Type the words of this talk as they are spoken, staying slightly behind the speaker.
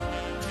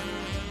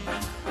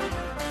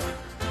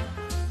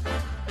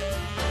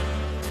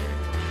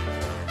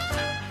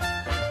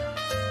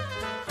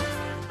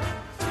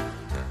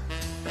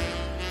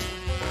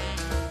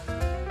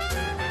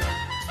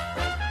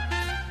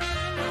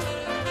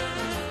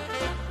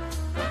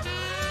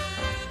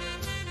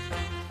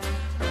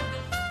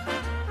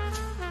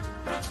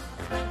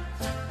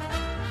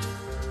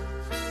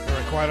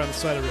Quiet on the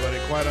set, everybody.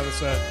 Quiet on the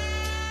set.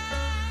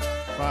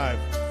 5,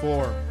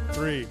 4,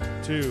 3,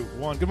 2,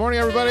 1. Good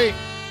morning, everybody.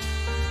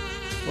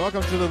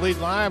 Welcome to the Lead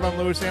Live. I'm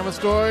Louis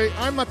Amestoy.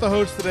 I'm not the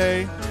host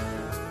today.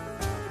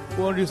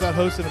 We'll introduce that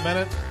host in a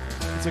minute.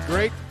 It's a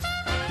great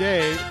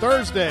day,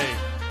 Thursday.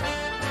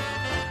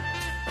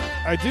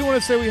 I do want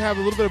to say we have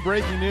a little bit of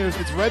breaking news.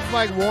 It's Red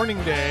Flag Warning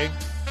Day,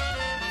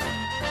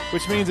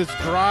 which means it's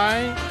dry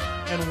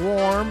and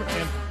warm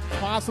and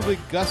possibly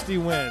gusty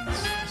winds.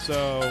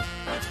 So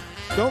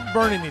don't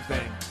burn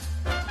anything.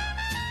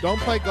 Don't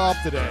play golf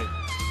today.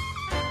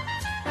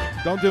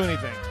 Don't do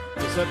anything.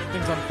 Just set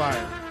things on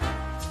fire.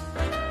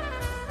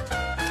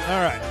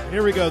 All right,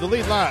 here we go. The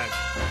Lead Live.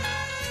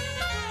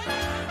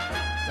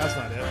 That's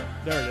not it.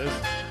 There it is.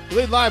 The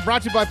Lead Live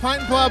brought to you by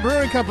Pint & Plow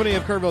Brewing Company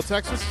of Kerrville,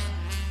 Texas.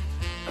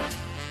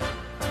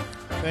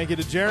 Thank you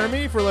to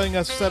Jeremy for letting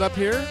us set up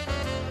here.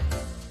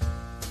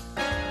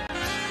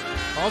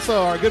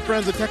 Also, our good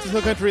friends at Texas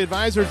Hill Country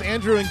Advisors,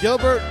 Andrew and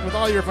Gilbert, with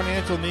all your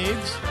financial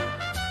needs.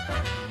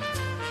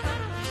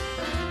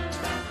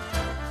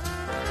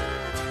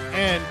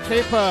 And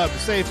K-Pub,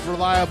 safe,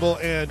 reliable,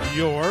 and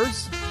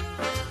yours.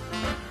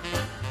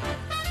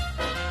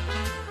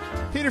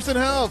 Peterson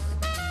Health.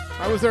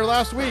 I was there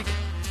last week.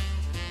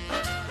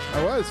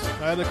 I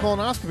had a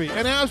colonoscopy.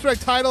 And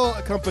Abstract Title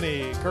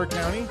Company, Kerr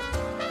County.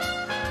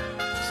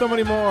 So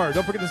many more.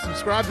 Don't forget to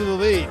subscribe to the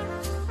Lead.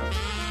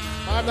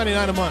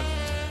 $5.99 a month.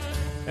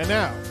 And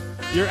now,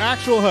 your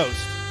actual host,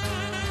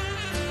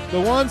 the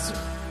once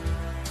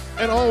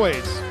and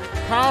always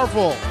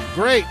powerful,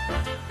 great,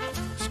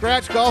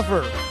 scratch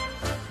golfer,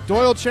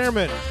 Doyle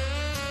chairman.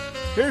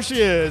 Here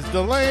she is,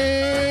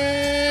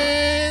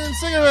 Delayne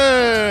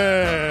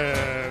Sigerman.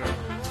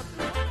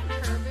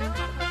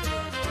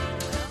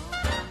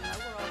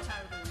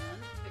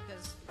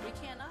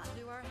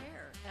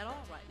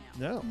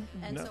 No.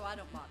 And so I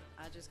don't bother.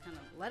 I just kind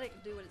of let it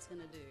do what it's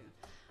going to do.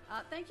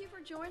 Thank you for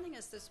joining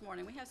us this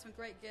morning. We have some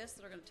great guests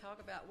that are going to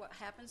talk about what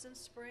happens in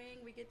spring.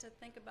 We get to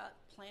think about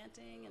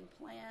planting and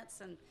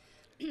plants. And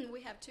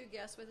we have two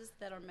guests with us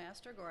that are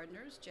master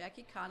gardeners,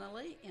 Jackie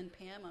Connelly and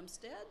Pam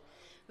Umstead,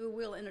 who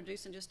we'll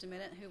introduce in just a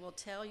minute, who will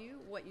tell you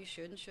what you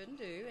should and shouldn't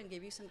do and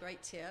give you some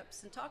great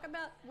tips and talk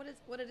about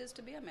what it is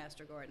to be a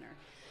master gardener.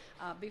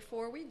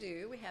 Before we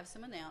do, we have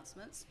some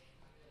announcements.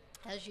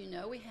 As you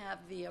know, we have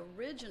the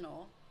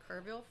original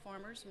Kerrville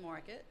Farmers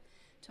Market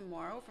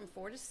tomorrow from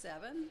 4 to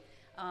 7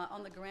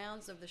 on the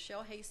grounds of the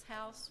Shell Hayes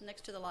House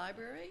next to the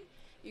library.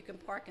 You can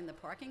park in the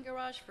parking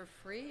garage for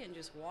free and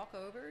just walk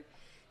over.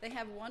 They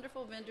have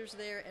wonderful vendors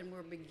there, and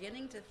we're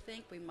beginning to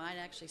think we might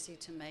actually see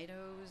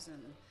tomatoes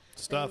and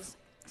stuff.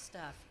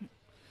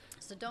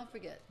 So don't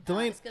forget,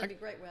 Delayne, it's going to be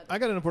great weather. I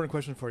got an important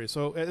question for you.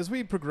 So as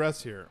we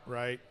progress here,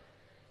 right,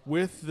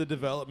 with the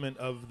development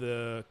of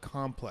the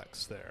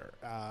complex there,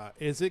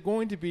 is it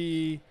going to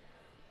be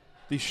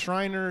the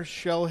Shriner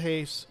Shell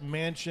Hayes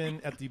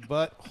Mansion at the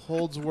Butt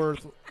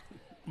Holdsworth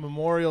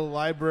Memorial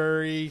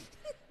Library,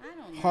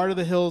 Heart of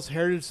the Hills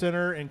Heritage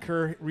Center, and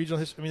Kerr Regional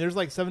History? I mean, there's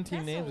like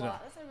 17 names now.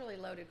 That's a really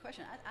loaded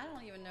question. I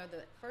don't even know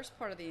the first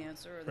part of the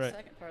answer or the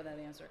second part of that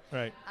answer.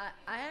 Right.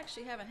 I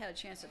actually haven't had a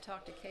chance to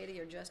talk to Katie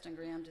or Justin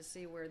Graham to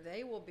see where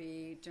they will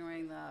be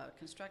during the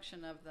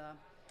construction of the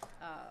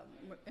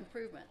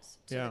improvements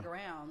to the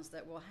grounds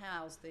that will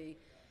house the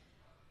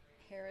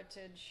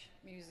Heritage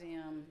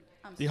Museum.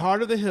 The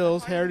Heart of the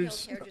Hills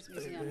Heritage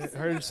Museum.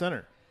 Heritage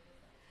Center.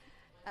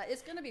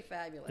 It's going to be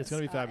fabulous. It's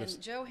going to be fabulous.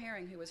 And Joe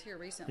Herring, who was here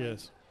recently,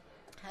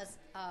 has,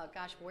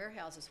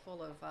 warehouses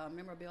full of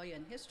memorabilia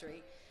and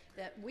history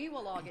that we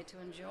will all get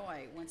to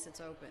enjoy once it's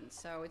open.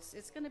 So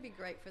it's going to be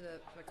great for the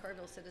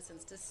Kerrville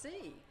citizens to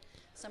see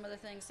some of the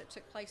things that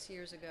took place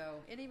years ago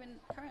and even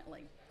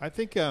currently. I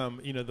think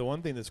the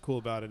one thing that's cool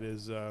about it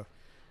is you're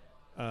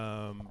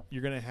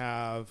going to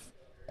have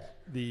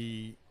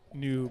the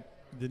new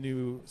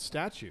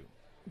statue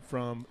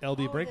from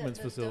L.D. Brinkman's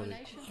facility.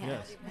 Donation?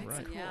 Yes,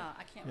 right. Cool. Yeah,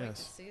 I can't wait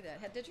to see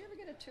that. Did you ever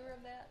get a tour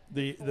of that?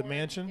 The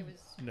mansion? It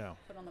was no.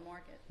 Put on the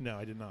market. No,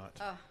 I did not.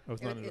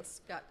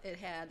 It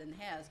had and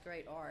has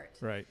great art.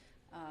 Right.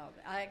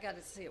 I got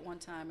to see it one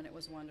time and it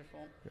was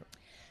wonderful. Yep.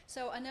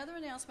 So another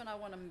announcement I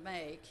want to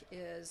make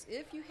is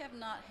if you have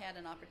not had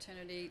an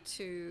opportunity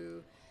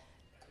to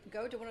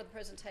go to one of the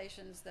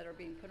presentations that are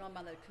being put on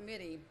by the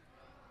committee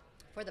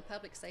for the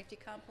public safety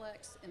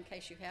complex, in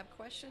case you have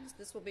questions,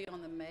 this will be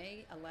on the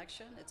May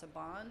election. It's a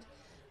bond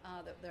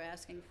that they're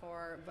asking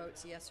for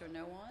votes yes or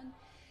no on.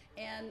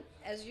 And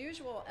as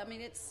usual, I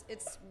mean, it's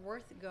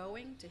worth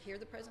going to hear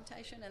the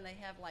presentation, and they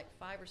have like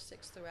 5 or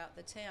 6 throughout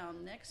the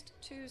town next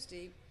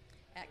Tuesday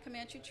at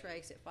Comanche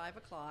Trace at 5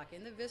 o'clock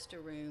in the Vista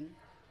Room.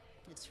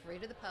 It's free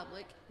to the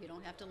public. You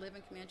don't have to live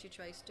in Comanche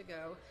Trace to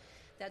go.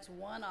 That's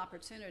one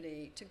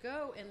opportunity to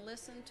go and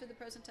listen to the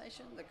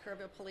presentation. The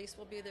Kerrville Police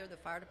will be there, the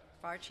fire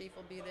chief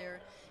will be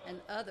there,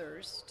 and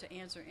others to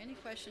answer any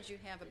questions you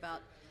have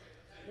about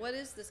what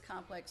is this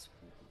complex,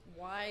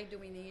 why do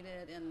we need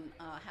it, and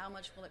how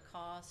much will it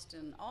cost,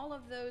 and all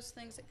of those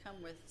things that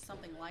come with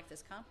something like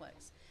this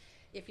complex.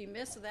 If you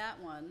miss that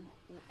one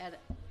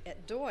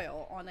at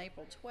Doyle on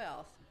April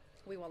 12th,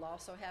 we will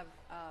also have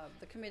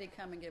the committee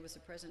come and give us a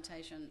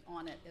presentation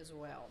on it as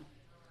well.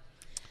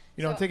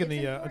 You know, So I'm taking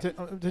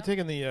it's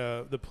taking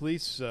the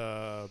police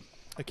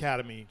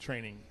academy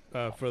training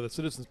for the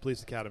Citizens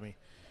Police Academy,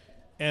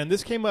 and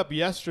this came up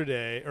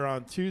yesterday or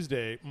on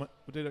Tuesday. What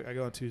did I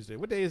go on Tuesday?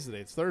 What day is it?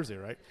 It's Thursday,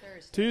 right?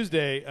 Thursday.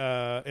 Tuesday,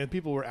 and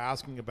people were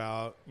asking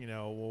about,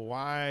 well,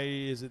 why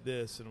is it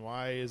this and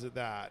why is it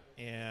that?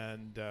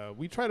 And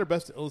we tried our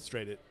best to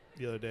illustrate it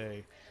the other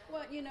day.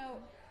 Well,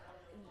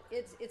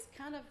 it's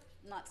kind of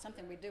not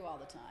something we do all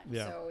the time.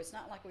 Yeah. So it's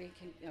not like we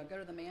can go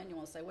to the manual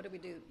and say, what did we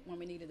do when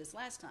we needed this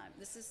last time?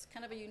 This is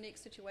kind of a unique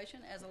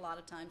situation, as a lot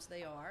of times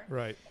they are.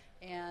 Right.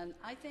 And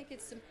I think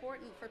it's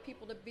important for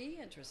people to be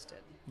interested.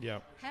 Yeah.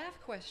 Have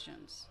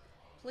questions.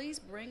 Please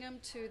bring them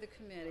to the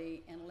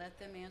committee and let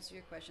them answer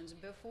your questions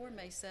before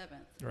May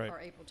 7th Right. or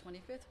April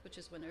 25th, which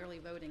is when early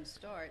voting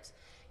starts,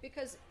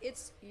 because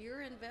it's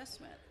your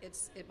investment.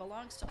 It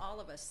belongs to all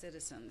of us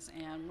citizens,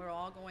 and we're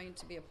all going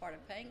to be a part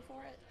of paying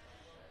for it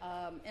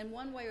in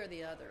one way or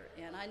the other.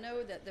 And I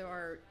know that there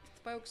are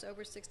folks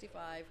over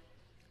 65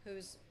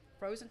 whose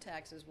frozen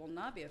taxes will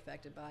not be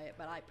affected by it,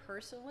 but I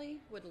personally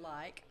would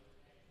like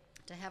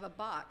to have a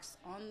box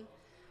on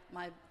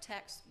my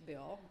tax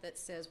bill that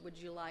says, would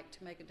you like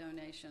to make a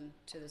donation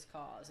to this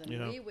cause?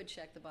 And we would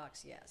check the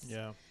box yes.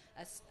 Yeah.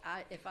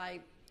 If I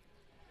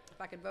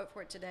could vote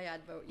for it today,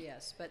 I'd vote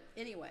yes. But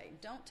anyway,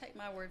 don't take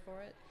my word for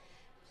it.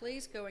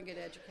 Please go and get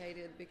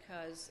educated,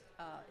 because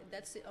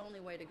that's the only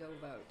way to go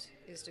vote,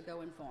 is to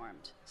go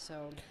informed.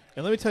 So.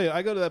 And let me tell you,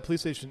 I go to that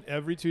police station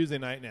every Tuesday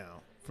night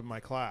now from my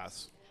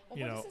class. Well,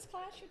 what is this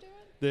class you're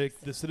doing?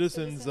 The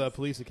Citizens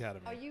Police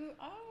Academy. Are you?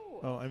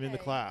 Oh, I'm in the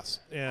class,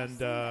 and I've seen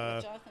that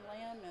with Jonathan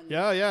Lamb and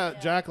yeah,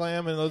 Jack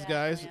Lamb and those Jack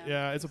guys. Lamb.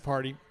 Yeah, it's a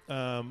party.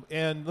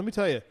 And let me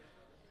tell you,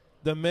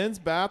 the men's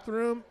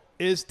bathroom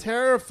is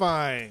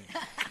terrifying.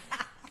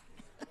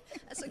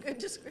 That's a good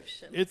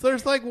description.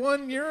 There's like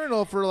one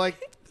urinal for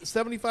like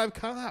 75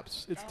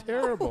 cops. It's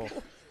terrible.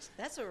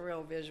 That's a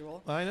real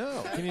visual. I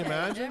know. Can you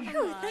imagine?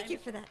 Never Thank you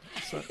for that.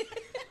 So,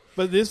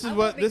 but this is I what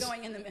won't be this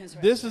going in the men's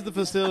this is restroom. the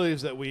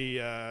facilities that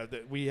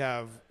we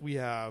have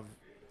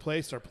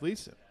placed our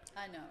police in.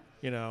 I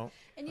know.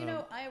 And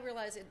I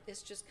realize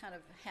it's just kind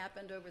of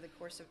happened over the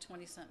course of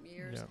 20-something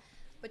years. Yeah.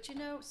 But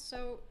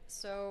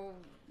so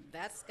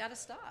that's got to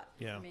stop.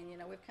 Yeah. I mean,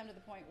 we've come to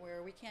the point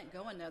where we can't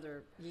go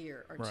another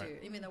year or Right.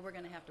 two, even though we're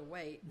going to have to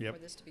wait Yep. for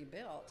this to be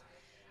built.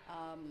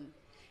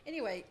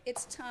 Anyway,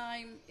 it's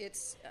time.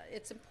 It's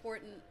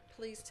important.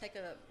 Please take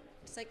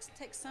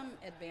some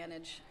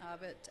advantage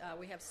of it.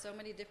 We have so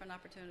many different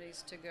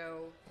opportunities to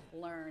go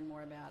learn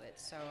more about it.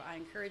 So I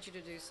encourage you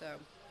to do so.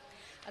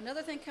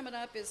 Another thing coming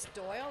up is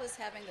Doyle is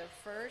having their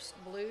first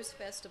blues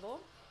festival.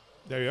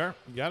 There you are.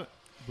 You got it.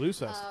 Blues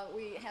Fest.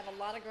 We have a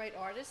lot of great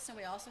artists, and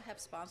we also have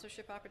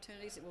sponsorship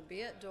opportunities. It will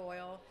be at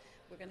Doyle.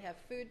 We're going to have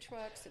food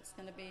trucks. It's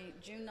going to be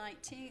June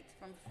 19th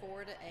from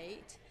 4 to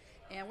 8.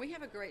 And we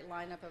have a great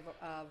lineup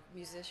of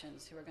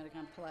musicians who are going to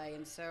come play.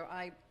 And so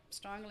I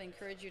strongly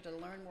encourage you to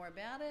learn more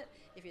about it.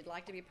 If you'd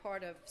like to be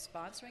part of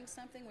sponsoring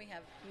something, we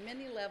have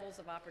many levels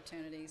of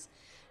opportunities.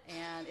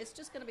 And it's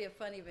just going to be a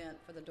fun event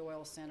for the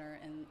Doyle Center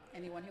and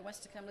anyone who wants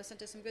to come listen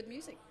to some good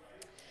music.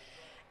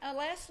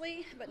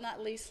 Lastly, but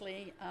not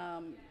leastly,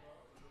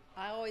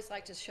 I always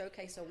like to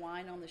showcase a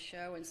wine on the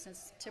show. And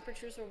since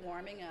temperatures are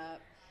warming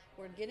up,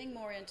 we're getting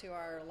more into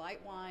our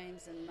light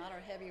wines and not our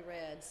heavy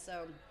reds.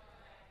 So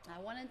I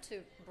wanted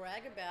to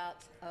brag about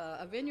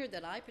a vineyard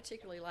that I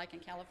particularly like in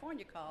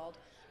California called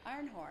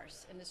Iron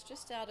Horse, and it's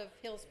just out of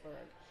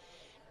Hillsburg.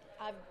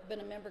 I've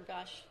been a member,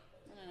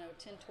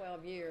 10,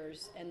 12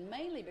 years, and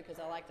mainly because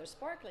I like their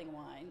sparkling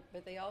wine,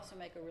 but they also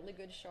make a really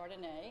good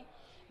Chardonnay.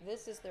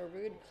 This is their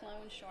Rude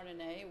Clone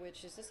Chardonnay,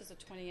 this is a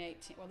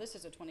 2018, well, this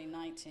is a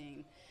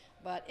 2019.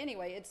 But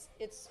anyway,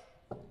 it's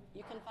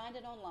you can find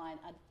it online.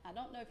 I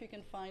don't know if you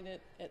can find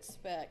it at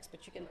Specs,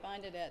 but you can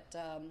find it at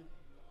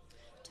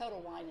Total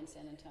Wine in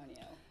San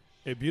Antonio.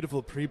 A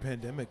beautiful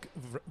pre-pandemic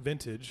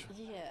vintage.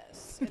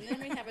 Yes. And then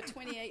we have a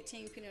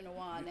 2018 Pinot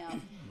Noir. Now,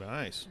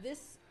 Nice.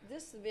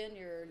 This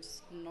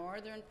vineyard's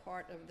northern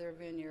part of their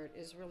vineyard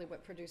is really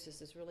what produces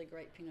this really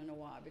great Pinot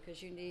Noir,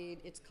 because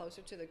it's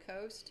closer to the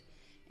coast,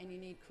 and you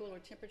need cooler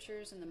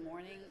temperatures in the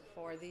morning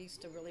for these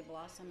to really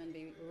blossom and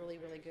be really,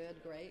 really good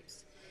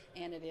grapes.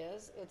 And it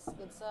is.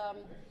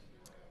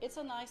 It's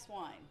a nice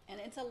wine, and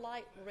it's a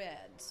light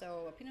red.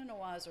 So a Pinot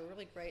Noirs are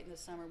really great in the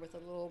summer with a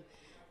little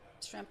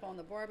shrimp on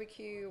the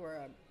barbecue or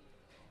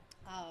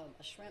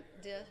a shrimp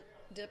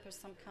dip of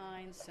some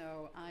kind.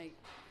 So I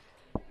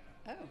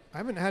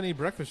haven't had any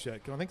breakfast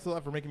yet. Thanks a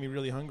lot for making me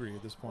really hungry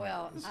at this point.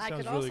 Well, this I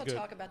sounds could really also good.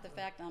 talk about the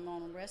fact I'm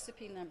on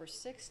recipe number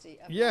 60.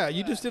 Of Yeah, my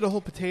you just book. did a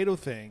whole potato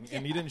thing,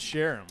 and you didn't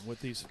share them with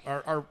these.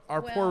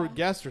 Our poor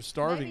guests are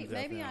starving to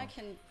death Maybe now. I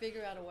can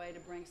figure out a way to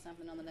bring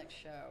something on the next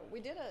show. We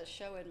did a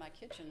show in my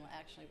kitchen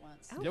actually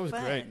once. Oh, That was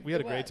fun. great. We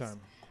had a It great was.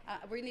 time.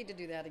 We need to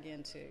do that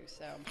again too.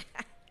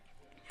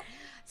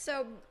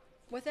 So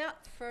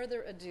without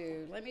further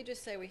ado, let me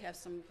just say we have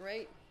some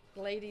great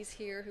ladies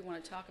here who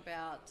want to talk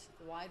about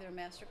why they're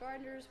master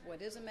gardeners,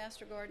 what is a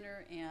master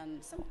gardener,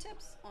 and some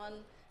tips on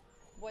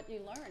what you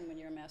learn when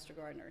you're a master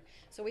gardener.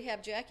 So we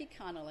have Jackie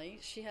Connelly.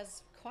 She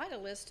has quite a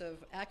list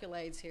of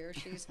accolades here.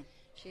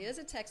 She is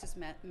a Texas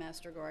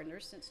master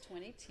gardener since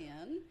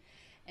 2010,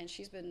 and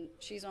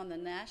she's on the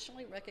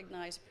nationally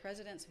recognized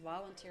President's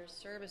Volunteer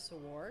Service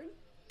Award.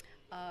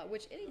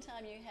 Which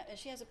anytime you have, and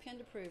she has a pin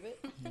to prove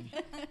it,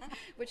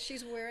 which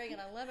she's wearing,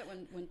 and I love it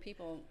when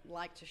people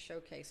like to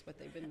showcase what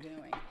they've been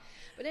doing.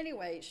 But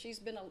anyway, she's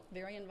been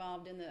very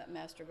involved in the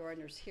Master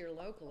Gardeners here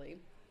locally.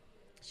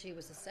 She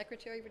was the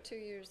secretary for 2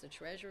 years, the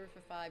treasurer for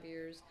 5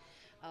 years,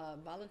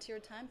 volunteer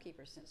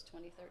timekeeper since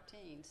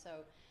 2013. So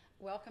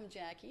welcome,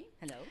 Jackie.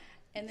 Hello.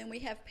 And then we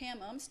have Pam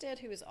Umstead,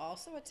 who is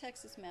also a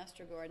Texas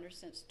Master Gardener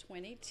since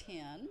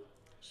 2010.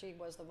 She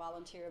was the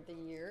Volunteer of the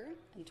Year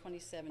in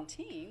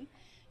 2017.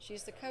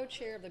 She's the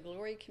co-chair of the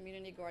Glory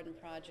Community Garden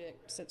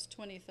Project since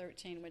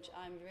 2013, which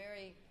I'm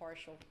very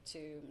partial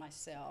to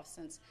myself,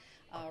 since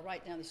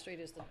right down the street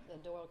is the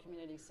Doyle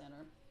Community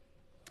Center.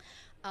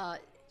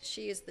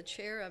 She is the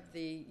chair of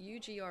the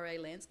UGRA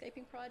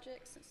Landscaping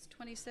Project since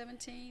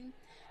 2017,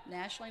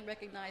 nationally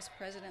recognized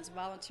President's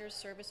Volunteer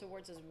Service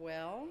Awards as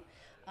well.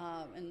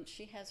 And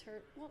she has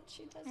her,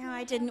 she does. No,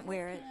 I didn't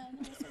wear it.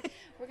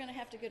 We're going to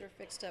have to get her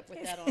fixed up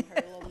with that on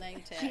her little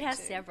name tag. She has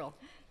too. several.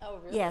 Oh,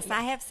 really? Yes,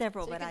 I have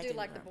several, so but I you could do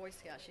like didn't the wear Boy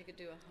Scouts. You could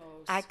do a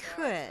whole I scarf.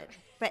 could,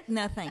 but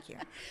no, thank you.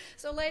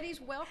 So, ladies,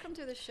 welcome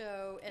to the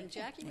show. And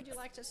Jackie, would you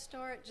like to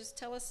start? Just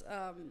tell us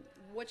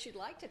what you'd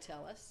like to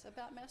tell us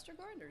about Master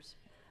Gardeners.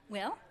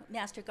 Well,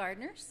 master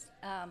gardeners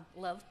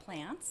love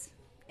plants,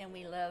 and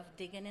we love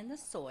digging in the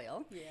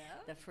soil. Yeah.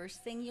 The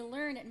first thing you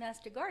learn at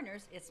master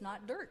gardeners, it's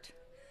not dirt.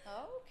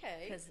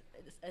 Okay. Because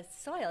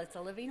soil, it's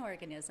a living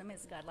organism.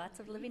 It's got lots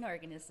of living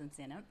organisms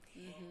in it.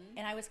 Mm-hmm.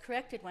 And I was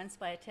corrected once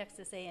by a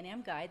Texas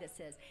A&M guy that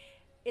says,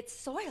 "It's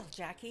soil,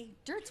 Jackie.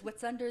 Dirt's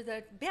what's under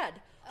the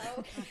bed."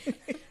 Oh,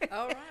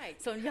 all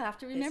right. So you have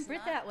to remember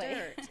it's it that not way.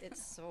 Dirt,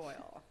 it's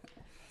soil.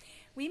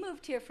 We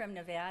moved here from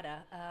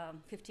Nevada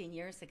 15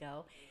 years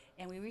ago,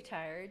 and we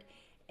retired.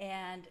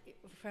 And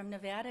from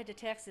Nevada to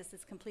Texas,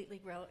 it's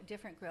completely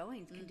different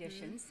growing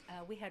conditions.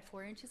 We had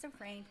 4 inches of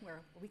rain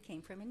where we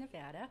came from in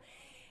Nevada,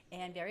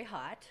 and very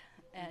hot,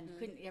 and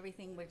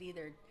everything would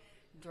either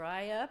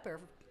dry up or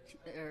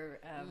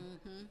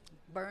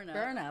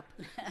Burn up.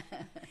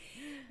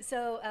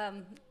 So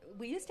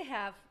we used to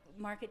have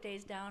market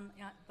days down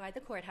by the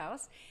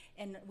courthouse,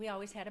 and we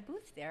always had a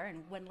booth there.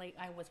 And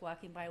I was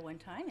walking by one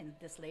time, and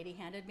this lady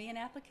handed me an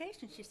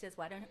application. She says,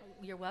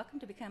 "You're welcome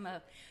to become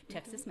a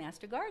Texas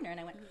Master Gardener." And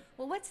I went,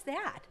 "Well, what's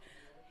that?"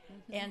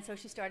 And so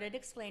she started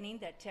explaining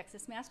that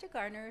Texas Master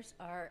Gardeners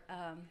are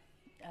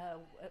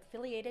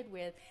affiliated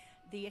with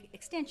the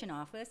Extension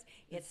Office.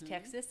 It's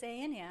Texas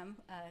A&M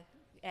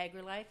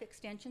AgriLife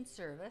Extension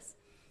Service,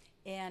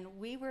 and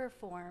we were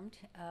formed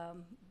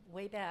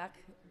way back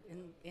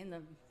in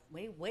the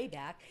way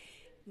back.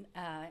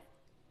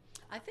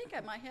 I think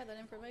I might have that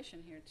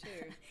information here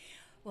too.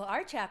 Well,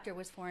 our chapter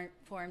was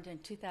formed in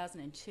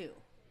 2002.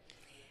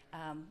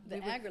 The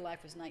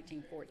AgriLife was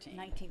 1914.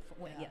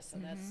 Yes. So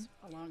that's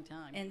a long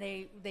time. And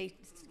they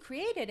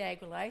created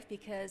AgriLife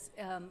because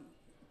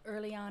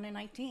early on in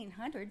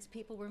 1900s,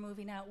 people were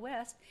moving out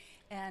west,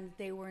 and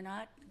they were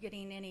not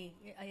getting any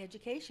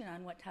education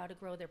on how to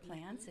grow their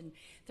plants. And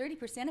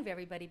 30% of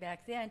everybody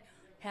back then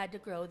had to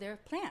grow their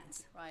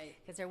plants. Right.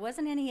 Because there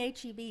wasn't any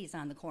HEBs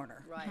on the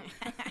corner. Right.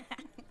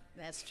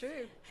 That's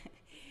true.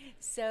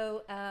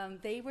 So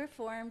they were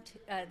formed,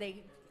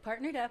 they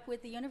partnered up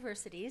with the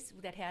universities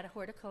that had a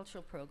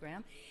horticultural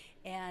program,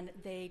 and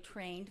they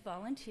trained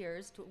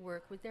volunteers to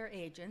work with their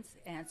agents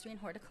answering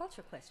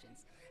horticultural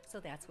questions.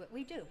 So that's what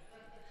we do.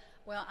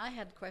 Well, I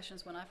had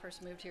questions when I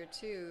first moved here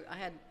too. I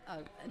had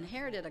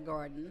inherited a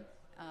garden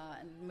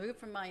and moved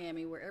from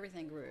Miami where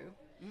everything grew,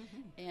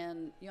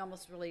 and you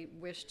almost really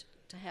wished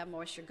to have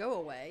moisture go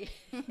away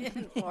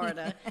in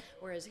Florida,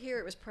 whereas here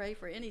it was pray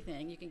for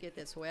anything. You can get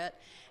this wet.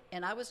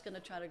 And I was going to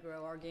try to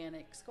grow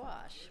organic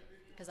squash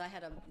because I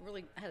had a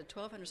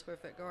 1,200 square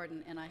foot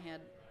garden, and I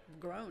had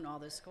grown all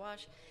this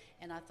squash,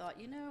 and I thought,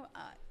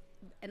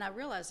 and I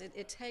realized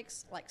it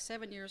takes like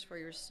 7 years for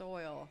your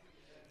soil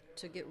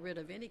to get rid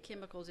of any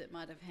chemicals it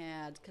might have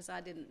had, because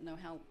I didn't know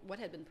what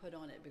had been put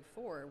on it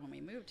before when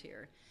we moved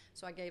here.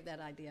 So I gave that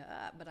idea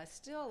up, but I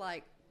still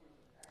like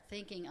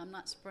thinking I'm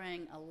not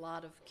spraying a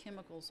lot of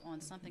chemicals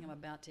on something I'm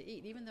about to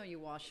eat, even though you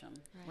wash them.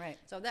 Right.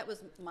 So that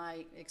was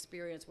my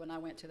experience when I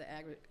went to the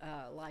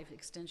AgriLife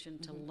Extension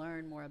to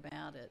learn more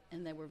about it,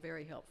 and they were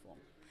very helpful.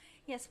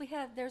 Yes,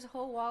 there's a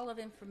whole wall of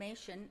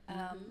information,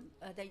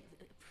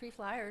 free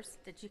flyers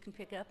that you can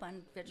pick up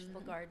on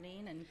vegetable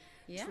gardening and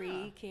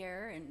tree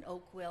care and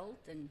oak wilt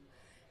and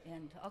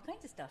all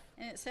kinds of stuff.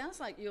 And it sounds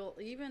like you'll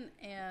even,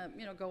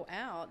 go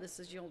out.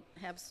 You'll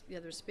have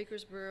there's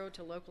Speakers Bureau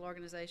to local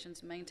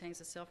organizations,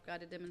 maintains a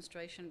self-guided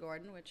demonstration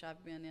garden, which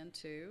I've been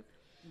into.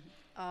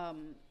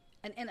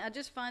 And I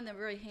just find them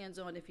very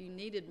hands-on. If you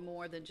needed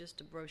more than just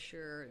a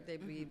brochure,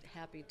 they'd be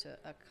happy to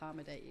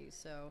accommodate you.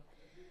 So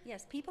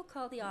Yes, people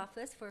call the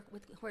office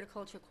with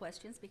horticultural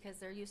questions because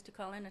they're used to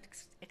calling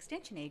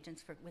extension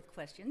agents with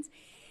questions.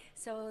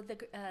 So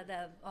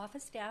the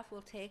office staff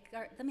will take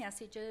the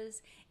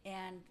messages,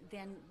 and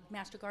then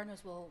Master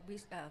Gardeners will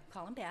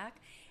call them back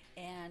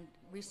and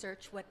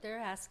research what they're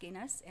asking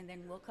us, and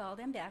then we'll call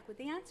them back with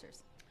the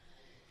answers.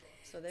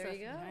 So there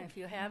you go. If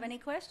you have any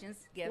questions,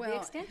 give the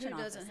extension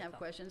office who doesn't have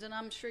questions? And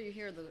I'm sure you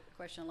hear the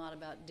question a lot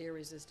about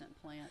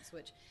deer-resistant plants,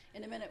 which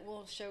in a minute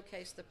we'll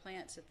showcase the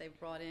plants that they've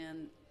brought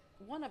in.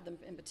 One of them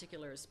in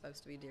particular is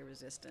supposed to be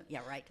deer-resistant. Yeah,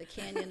 right. The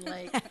Canyon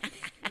Lake.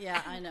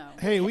 Yeah, I know.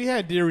 Hey, we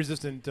had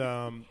deer-resistant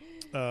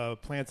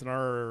plants in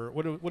our.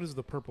 What is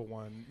the purple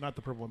one? Not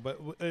the purple one, but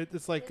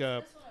it's like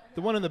the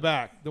one in the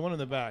back. The one in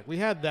the back. We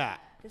had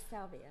that. The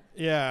salvia.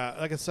 Yeah,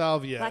 like a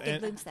salvia. Black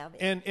and bloom salvia.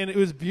 And it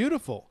was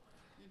beautiful.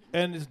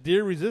 And it's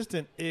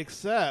deer-resistant,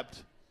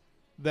 except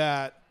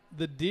that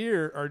the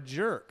deer are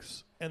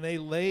jerks, and they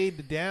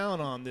laid down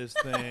on this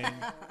thing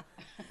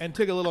and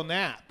took a little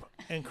nap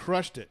and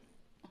crushed it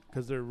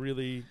because they're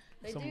really.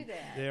 They do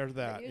that. There's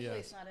that. But usually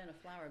yes. it's not in a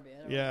flower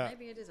bed. Or Yeah.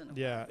 maybe it is in a flower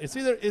Yeah. bed. It's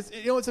either.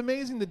 It's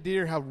amazing the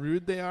deer how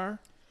rude they are.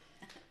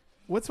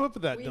 What's up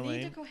with that, We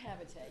Delayne? need to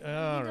cohabitate. We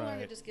All need to learn to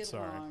right. just get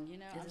Sorry. along.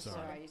 I'm Sorry.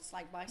 sorry. It's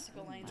like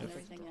bicycle lanes and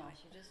everything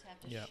else. You just have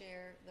to Yep.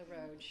 share the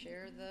road,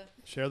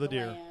 Share the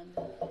deer. land.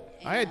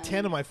 I had and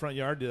 10 in my front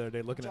yard the other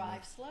day looking at me.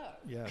 drive slow.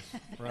 Yes,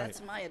 right.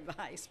 That's my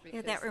advice. Yeah,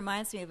 Because that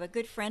reminds me of a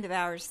good friend of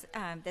ours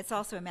that's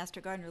also a master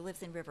gardener who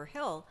lives in River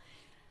Hill,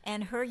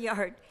 and her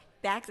yard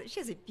backs. She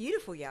has a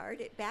beautiful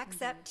yard. It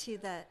backs up to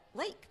the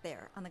lake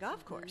there on the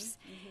golf course,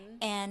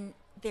 and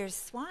there's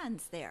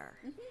swans there.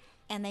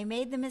 And they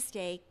made the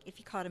mistake, if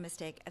you call it a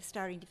mistake, of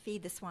starting to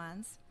feed the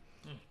swans.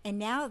 And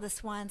now the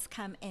swans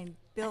come and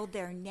build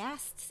their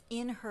nests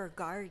in her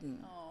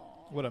garden.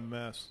 What a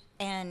mess.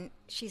 And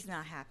she's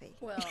not happy.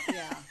 Well,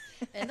 yeah.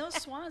 And those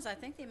swans, I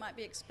think they might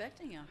be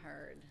expecting a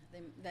herd.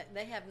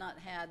 They have not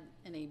had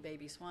any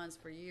baby swans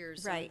for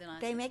years. Right. So then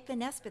They make the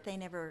nest, but they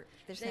never,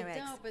 there's They no eggs.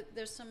 don't, but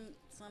there's some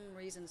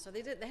reason. So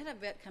they had a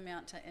vet come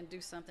out and do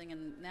something,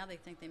 and now they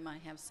think they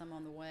might have some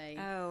on the way.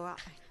 Oh,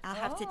 I'll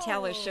have to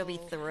tell her. She'll be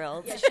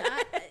thrilled.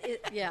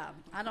 Yeah,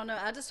 I don't know.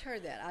 I just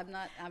heard that.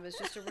 I was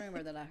just a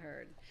rumor that I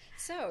heard.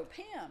 So,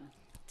 Pam,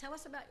 tell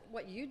us about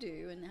what you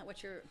do and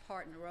what's your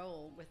part and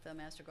role with the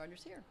Master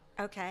Gardeners here.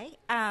 Okay.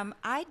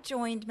 I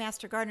joined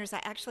Master Gardeners.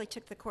 I actually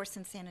took the course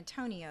in San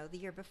Antonio the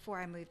year before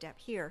I moved up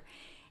here.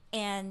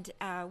 And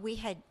we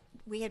had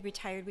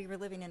retired. We were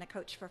living in a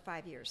coach for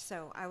 5 years,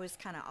 so I was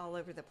kind of all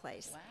over the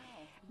place. Wow.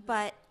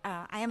 But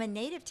I am a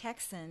native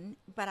Texan,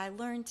 but I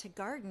learned to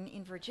garden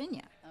in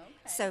Virginia. Okay.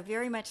 So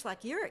very much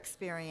like your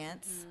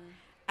experience,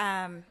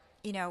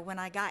 when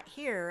I got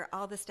here,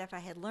 all the stuff I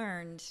had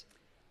learned,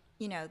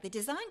 the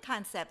design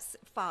concepts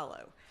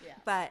follow, Yeah.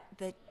 but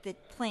the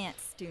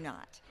plants do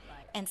not.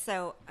 Right. And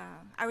so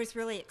I was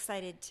really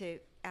excited to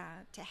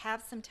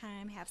have some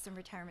time, have some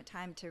retirement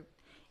time to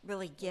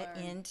really get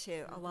Learn.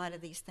 into a lot of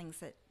these things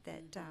that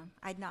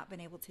I'd not been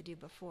able to do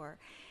before.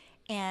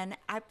 And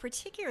I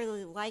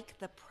particularly like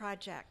the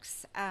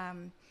projects.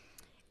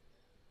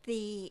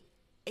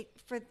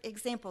 For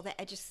example, the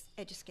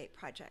Eduscape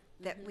project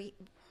that we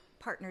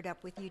partnered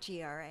up with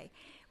UGRA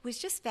was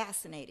just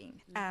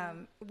fascinating.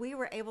 We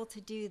were able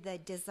to do the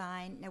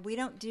design. Now, we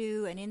don't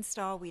do an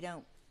install. We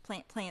don't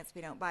plant plants.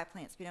 We don't buy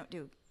plants. We don't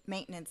do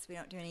maintenance. We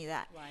don't do any of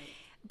that. Right.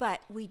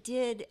 But we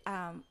did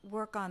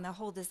work on the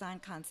whole design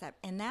concept,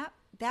 and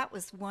that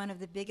was one of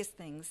the biggest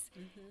things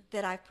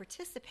that I've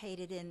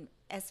participated in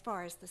as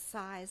far as the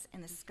size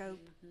and the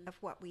scope of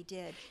what we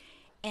did.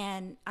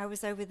 And I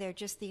was over there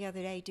just the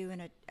other day doing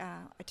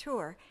a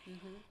tour,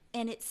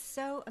 and it's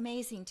so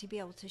amazing to be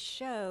able to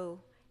show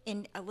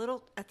in a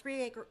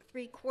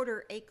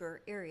 3/4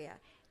 acre area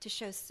to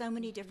show so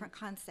many different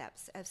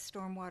concepts of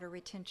stormwater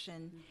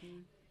retention,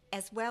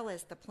 as well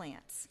as the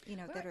plants,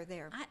 that are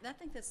there. I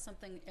think that's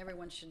something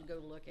everyone should go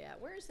look at.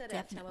 Where is that at?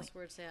 Definitely. Tell us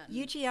where it's at.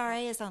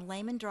 UGRA is on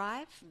Lehman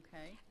Drive.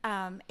 Okay.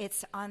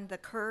 It's on the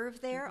curve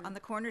there on the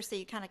corner, so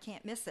you kind of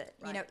can't miss it.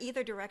 Right.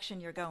 Either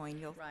direction you're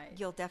going, Right.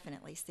 you'll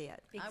definitely see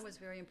it. I was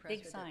very impressed Big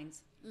with it.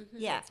 signs.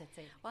 Yeah.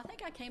 Well, I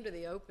think I came to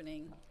the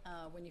opening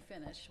when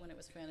it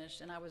was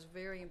finished, and I was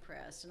very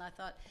impressed. And I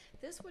thought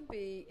this would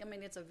be,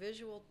 it's a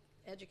visual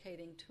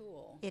educating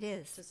tool. It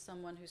is. To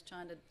someone who's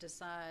trying to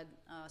decide,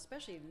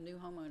 especially new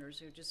homeowners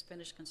who just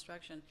finished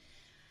construction.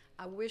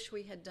 I wish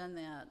we had done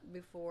that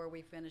before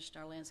we finished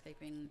our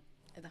landscaping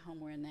at the home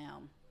we're in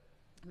now,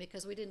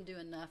 because we didn't do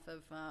enough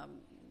of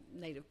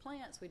native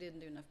plants. We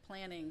didn't do enough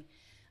planting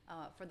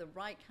for the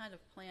right kind of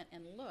plant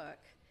and look.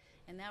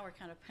 And now we're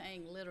kind of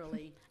paying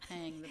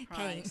the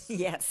price.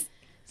 Yes.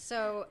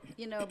 So,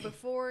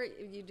 before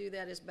you do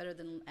that is better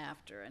than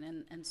after.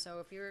 And so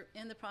if you're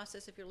in the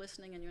process, if you're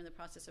listening and you're in the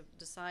process of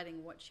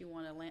deciding what you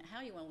want to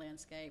how you want to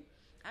landscape,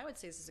 I would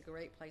say this is a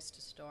great place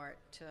to start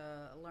to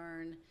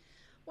learn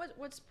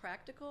what's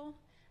practical,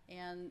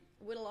 and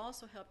it'll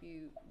also help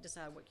you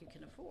decide what you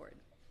can afford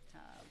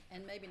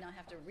and maybe not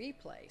have to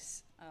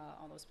replace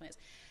all those plants.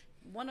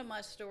 One of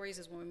my stories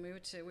is when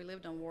we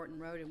lived on Wharton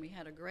Road, and we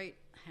had a great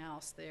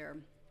house there.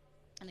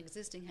 an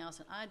existing house,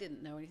 and I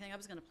didn't know anything. I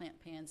was going to plant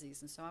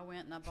pansies, and so I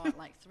went and I bought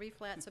like 3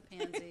 flats of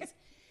pansies,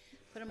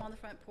 put them on the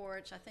front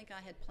porch. I think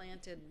I had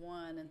planted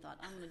one and thought,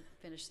 I'm going to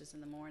finish this in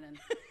the morning.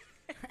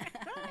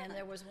 And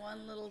there was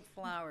one little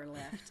flower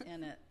left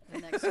in it the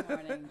next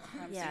morning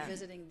from some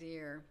visiting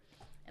deer.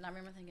 And I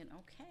remember thinking,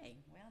 okay,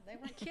 well, they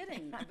weren't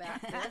kidding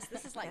about this.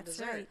 This is like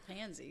dessert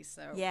pansies.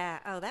 So yeah.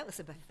 Oh, that was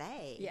a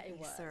buffet. Yeah, it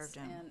was. Served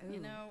them. And, you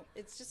know,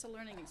 it's just a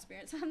learning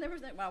experience. I never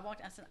think, when I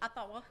walked, I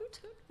thought, well, who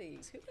took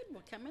these? Who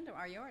would come into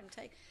our yard and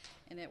take?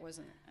 And it was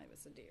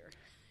a deer.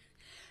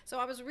 So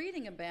I was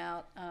reading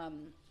about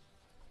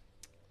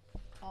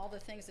all the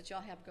things that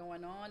y'all have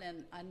going on,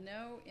 and I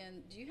know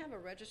do you have a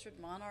registered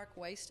monarch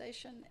way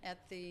station at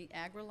the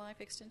AgriLife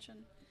Extension?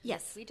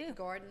 Yes, we do.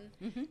 Garden.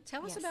 Mm-hmm.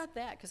 Tell us about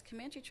that, because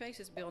Comanche Trace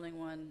is building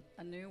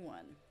a new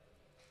one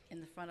in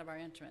the front of our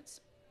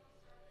entrance.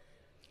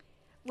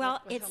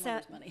 Well, with it's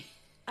homeowners' money.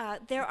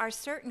 There are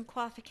certain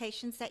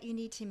qualifications that you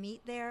need to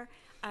meet there.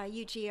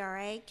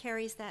 UGRA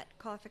carries that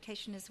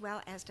qualification as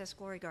well, as does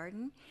Glory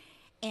Garden.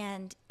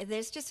 And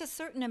there's just a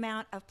certain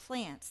amount of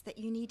plants that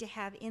you need to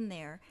have in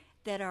there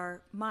that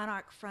are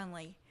monarch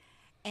friendly.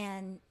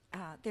 And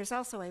there's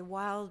also a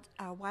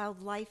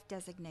wildlife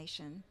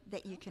designation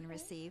that you can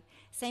receive.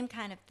 Same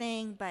kind of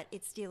thing, but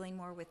it's dealing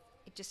more with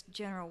just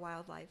general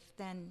wildlife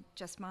than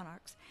just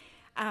monarchs.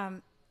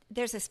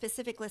 There's a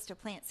specific list of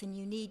plants, and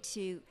you need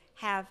to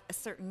have a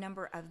certain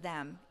number of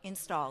them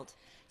installed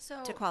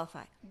to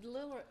qualify.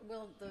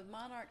 Will the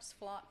monarchs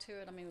flock to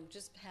it? I mean,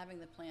 just having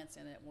the plants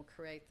in it will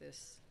create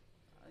this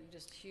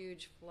just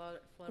huge flutter.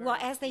 Well,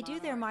 as they do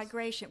their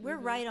migration, we're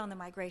right on the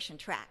migration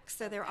track,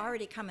 so they're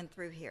already coming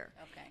through here.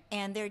 Okay.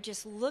 And they're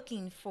just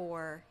looking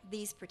for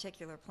these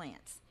particular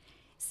plants.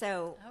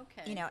 So,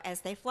 you know,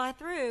 as they fly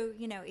through,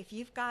 you know, if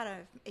you've got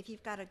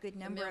a good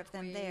number of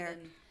them there,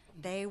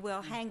 they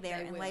will hang there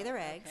and lay their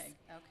eggs.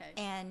 Okay.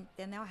 And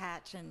then they'll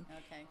hatch. And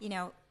you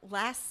know,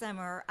 last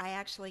summer I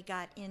actually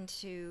got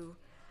into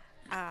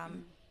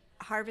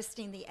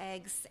harvesting the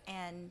eggs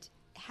and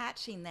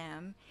hatching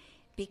them,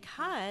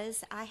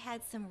 because I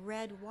had some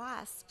red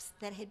wasps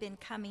that had been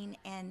coming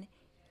and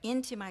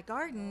into my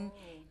garden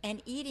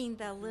and eating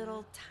the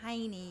little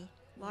tiny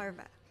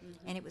larvae.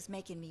 And it was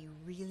making me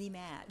really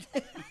mad.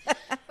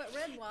 But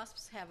red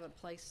wasps have a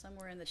place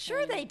somewhere in the chain.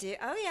 Sure they do.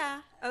 Oh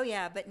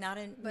yeah, but not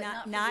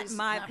not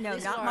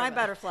my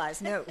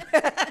butterflies. No.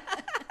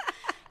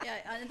 Yeah,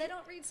 and they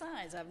don't read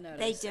signs, I've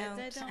noticed. They don't.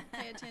 They don't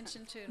pay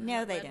attention to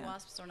no, they red don't.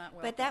 wasps are not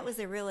welcome. But that was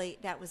a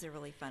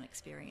really fun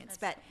experience.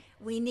 But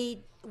we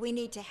need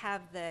to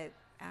have the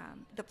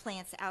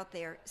plants out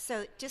there,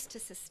 so just to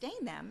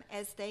sustain them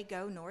as they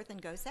go north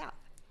and go south.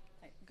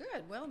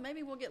 Good. Well,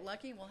 maybe we'll get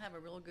lucky. We'll have a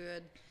real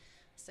good,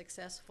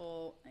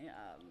 successful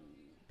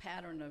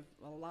pattern of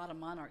a lot of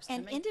monarchs.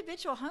 And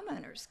individual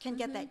homeowners can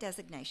get that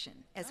designation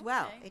as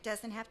well. It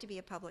doesn't have to be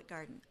a public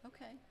garden.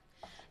 Okay.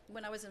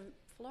 When I was in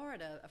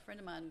Florida, a friend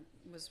of mine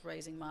was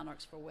raising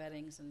monarchs for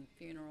weddings and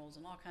funerals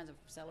and all kinds of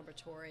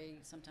celebratory,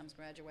 sometimes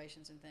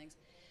graduations and things.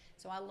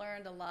 So I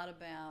learned a lot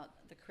about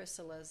the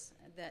chrysalis,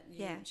 that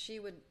she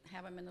would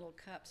have them in little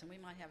cups, and we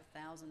might have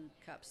 1,000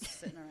 cups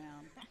sitting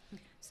around.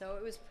 So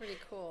it was pretty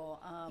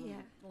cool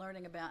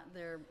learning about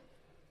their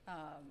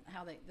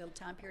the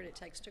time period it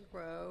takes to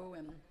grow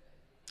and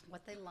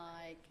what they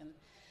like. And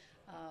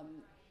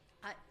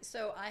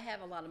so I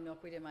have a lot of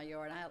milkweed in my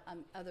yard.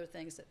 Other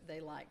things that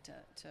they like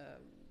to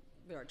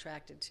are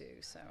attracted to.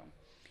 So,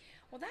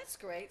 well, that's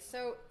great.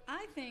 So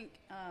I think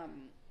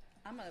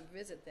I'm going to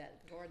visit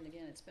that garden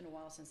again. It's been a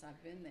while since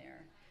I've been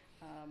there.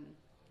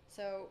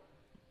 So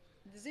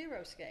the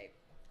Xeriscape.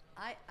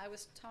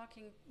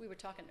 We were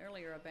talking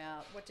earlier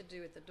about what to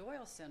do at the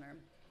Doyle Center,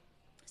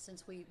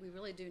 since we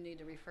really do need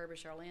to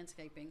refurbish our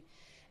landscaping.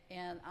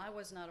 And I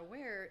was not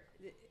aware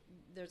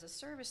there's a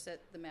service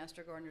that the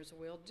Master Gardeners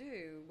will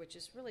do, which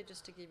is really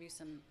just to give you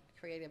some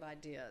creative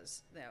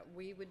ideas. That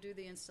we would do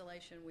the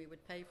installation, we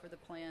would pay for the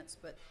plants,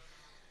 but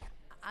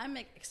I'm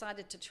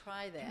excited to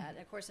try that.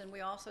 Of course, and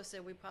we also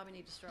said we probably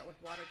need to start with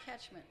water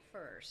catchment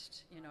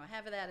first. You know, I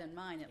have that in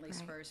mind at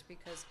least first,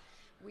 because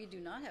we do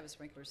not have a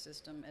sprinkler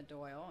system at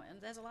Doyle,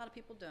 and there's a lot of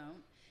people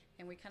don't,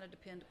 and we kind of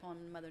depend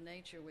upon Mother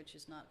Nature, which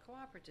is not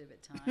cooperative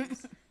at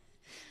times.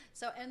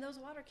 So, and those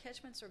water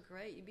catchments are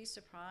great. You'd be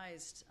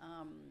surprised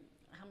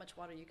how much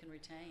water you can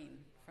retain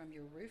from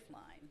your roof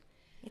line.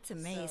 It's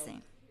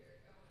amazing. So,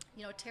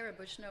 you know, Tara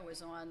Bushnell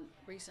was on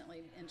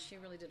recently, and she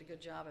really did a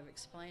good job of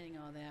explaining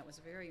all that. It was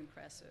very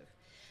impressive.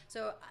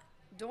 So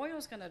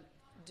Doyle's going to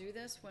do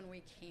this when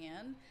we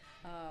can.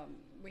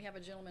 We have a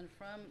gentleman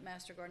from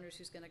Master Gardeners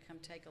who's going to come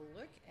take a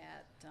look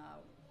at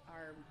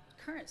our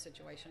current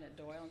situation at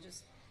Doyle and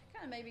just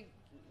kind of maybe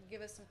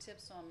give us some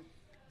tips on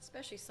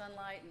especially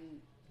sunlight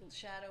and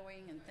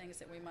shadowing and things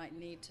that we might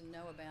need to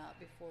know about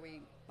before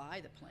we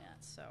buy the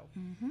plants. So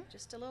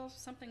just a little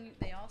something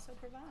they also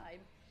provide.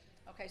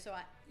 Okay, so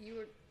you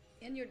were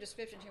in your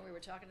description here, we were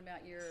talking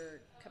about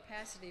your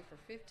capacity for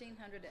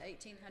 1,500 to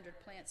 1,800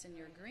 plants in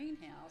your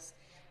greenhouse,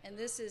 and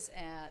this is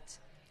at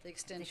the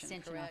extension,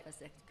 Extension correct?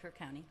 office at Kerr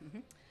County.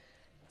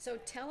 So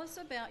tell us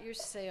about your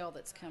sale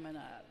that's coming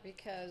up,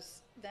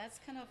 because that's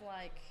kind of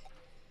like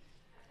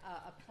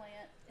a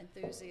plant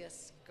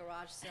enthusiast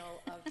garage sale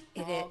of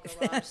It all is.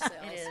 garage sales.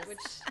 It is. Which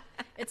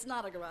it's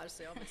not a garage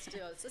sale, but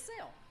still it's a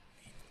sale.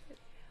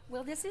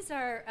 Well, this is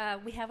our,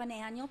 we have an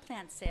annual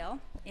plant sale,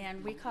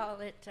 and we call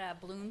it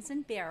Blooms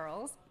and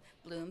Barrels.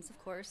 Blooms, of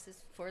course,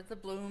 is for the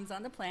blooms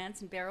on the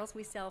plants, and barrels,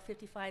 we sell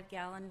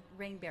 55-gallon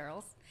rain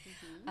barrels.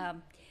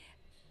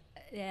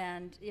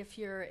 And if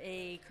you're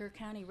a Kerr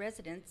County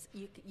resident,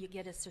 you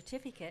get a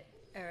certificate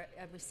or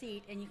a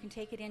receipt, and you can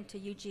take it into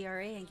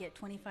UGRA and get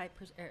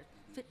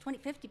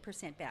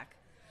 50% back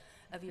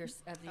of your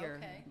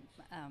Okay.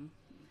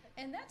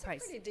 And that's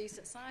price. a pretty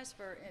decent size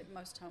for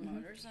most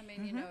homeowners. I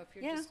mean, you know, if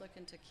you're Yeah. just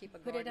looking to keep a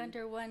Put garden. it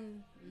under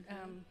one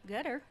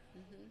gutter.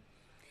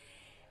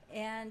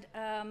 And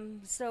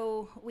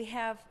so we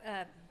have,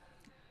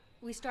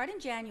 we start in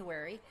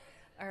January.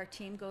 Our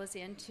team goes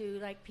into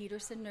like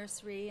Peterson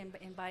Nursery and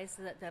buys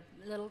the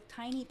little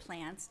tiny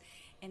plants.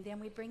 And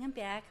then we bring them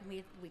back, and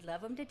we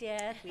love them to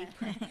death. We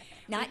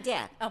Not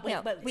dead. Oh, wait,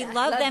 no, but we yeah,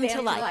 love them to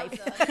to life.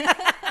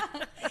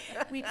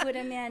 we put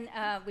them in,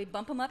 we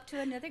bump them up to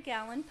another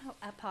gallon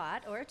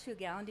pot or a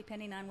 2-gallon,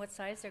 depending on what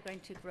size they're going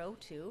to grow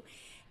to.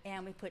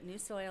 And we put new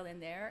soil in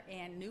there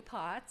and new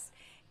pots.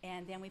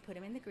 And then we put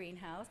them in the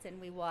greenhouse,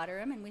 and we water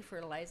them, and we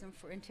fertilize them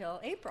until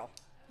April,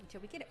 until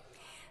we get it.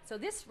 So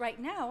this, right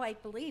now, I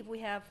believe we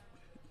have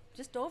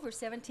just over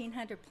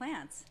 1,700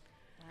 plants.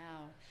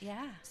 Wow.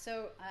 Yeah.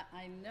 So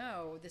I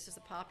know this is a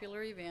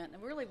popular event,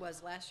 and it really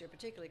was last year,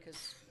 particularly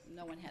because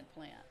no one had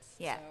plants.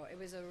 Yeah. So it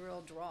was a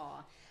real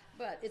draw,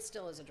 but it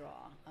still is a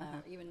draw,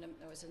 even though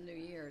it was a new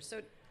year.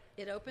 So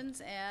it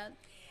opens at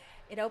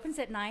It opens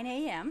at 9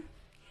 a.m.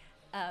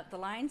 The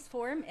lines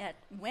form at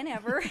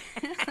whenever.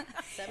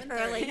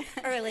 7:30.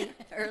 early.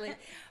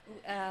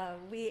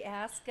 We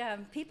ask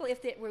people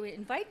we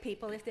invite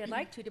people if they'd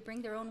like to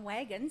bring their own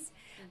wagons.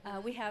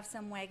 We have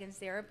some wagons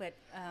there, but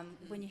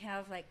when you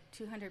have like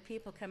 200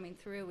 people coming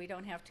through, we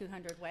don't have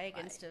 200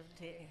 wagons to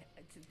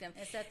them.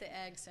 It's at the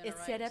Ag Center, It's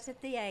right? set up at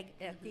the ag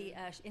at the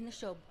in the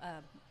show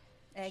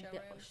ag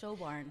Showroom? show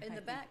barn In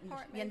the back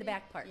part, in the maybe?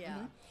 back part. Yeah.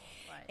 mhm.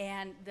 Right.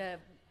 And the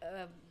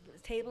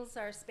tables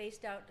are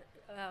spaced out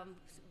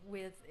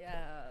with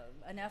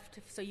enough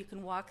so you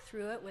can walk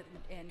through it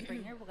and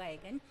bring your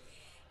wagon.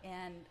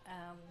 And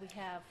we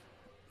have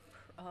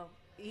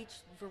each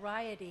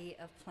variety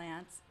of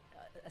plants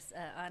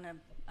on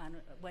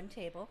one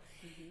table,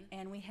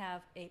 and we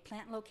have a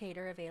plant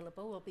locator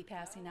available. We'll be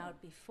passing out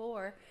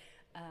before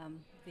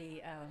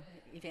the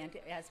event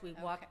as we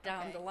walk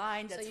down the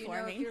line that's so you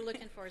forming. know if you're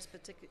looking for a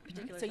particular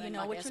So you thing know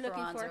like what you're looking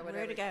Esperanza for, or Where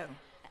to whatever. go?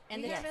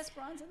 And And you have this-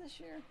 Esperanza this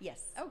year?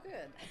 Yes. Oh, good.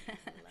 I love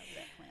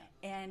that plant.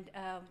 And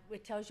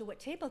it tells you what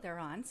table they're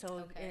on.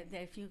 So Okay.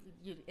 if you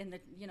in the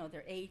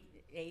they're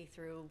A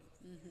through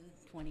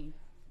 20,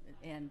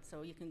 and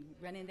so you can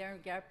run in there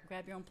and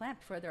grab your own plant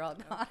before they're all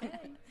gone. Okay.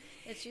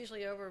 It's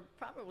usually over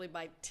probably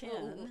by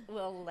 10.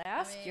 Well,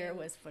 last year mean,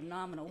 was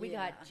phenomenal. We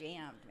yeah. got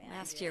jammed, man.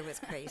 Last year was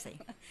crazy.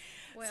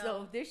 Well,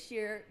 So this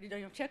year,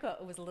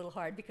 checkout was a little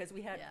hard because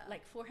we had Yeah.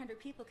 like 400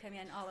 people come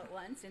in all at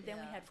once, and then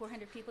we Yeah. had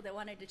 400 people that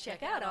wanted to check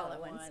Check out out all at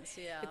once.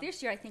 yeah. But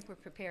this year, I think we're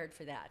prepared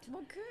for that.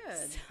 well,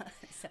 good.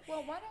 So-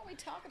 Well, why don't we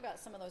talk about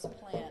some of those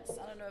plants?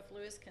 I don't know if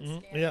Lewis can Mhm.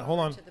 scan Yeah, hold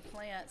over on. to the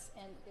plants.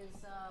 And is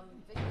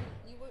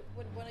Vicky,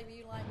 would one of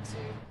you like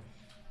to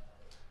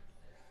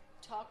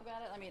talk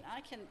about it? I mean,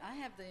 I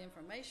have the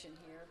information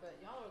here, but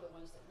y'all are the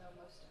ones that know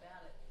most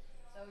about it.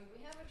 So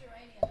we have a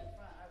geranium in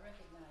front. I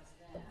recognize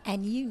that.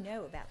 And you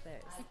know about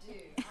those. I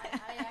do.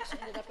 I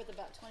actually ended up with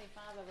about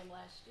 25 of them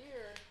last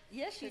year.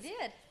 Yes, you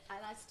did. And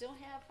I still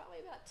have probably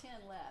about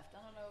 10 left.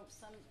 I don't know,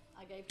 some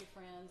I gave to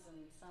friends and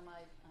some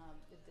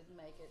it didn't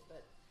make it,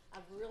 but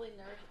I've really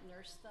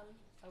nursed them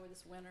over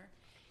this winter.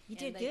 You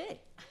And did good.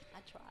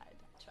 I tried.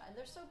 And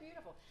they're so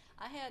beautiful.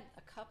 I had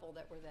a couple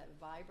that were that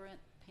vibrant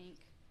pink.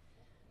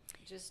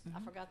 I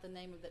forgot the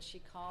name of that she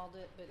called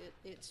it, but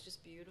it's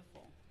just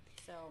beautiful.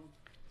 So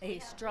A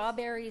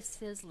strawberry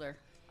sizzler.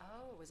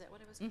 oh, was that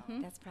what it was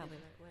called? That's probably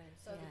what it was.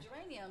 So yeah. the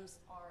geraniums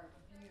are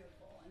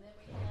beautiful, and then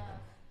we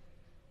have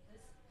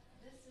this.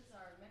 This is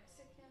our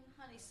Mexican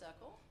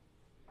honeysuckle.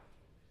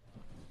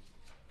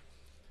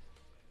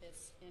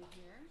 It's in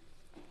here.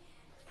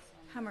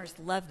 Hummers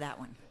love that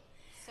one.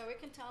 So it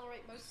can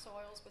tolerate most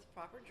soils with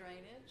proper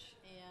drainage,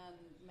 and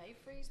may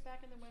freeze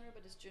back in the winter,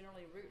 but is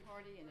generally root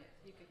hardy, and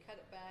you can cut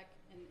it back,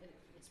 and it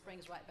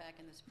springs right back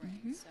in the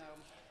spring. So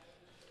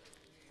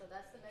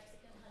that's the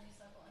Mexican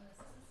honeysuckle, and this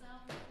is the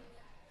South.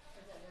 Or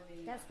is that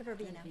verbena? That's the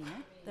verbena.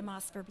 The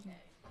moss verbena.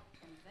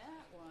 And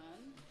that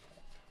one,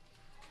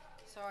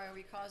 sorry, are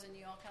we causing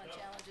you all kind of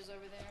challenges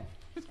over there?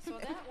 So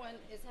that one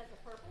has a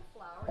purple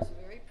flower. It's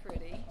very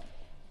pretty.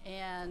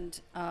 And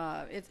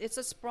it's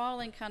a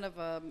sprawling kind of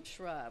a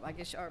shrub, I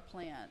guess, or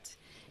plant.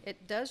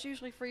 It does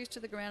usually freeze to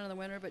the ground in the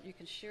winter, but you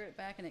can shear it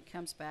back and it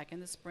comes back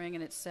in the spring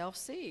and it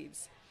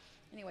self-seeds.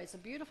 Anyway, it's a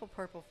beautiful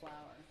purple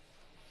flower.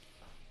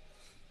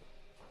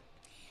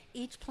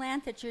 each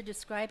plant that you're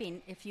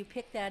describing, if you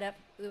pick that up,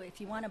 if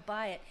you want to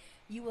buy it,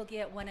 you will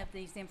get one of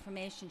these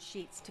information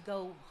sheets to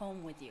go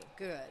home with you.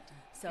 Good.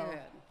 So, Good.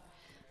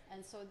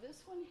 And so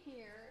this one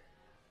here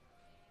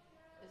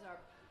is our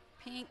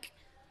pink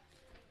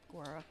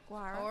Guara.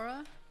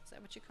 aura. Is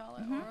that what you call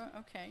it? Aura?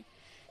 Okay.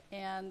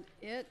 And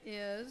it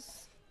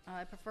is,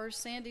 I prefer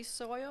sandy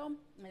soil,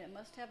 and it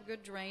must have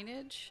good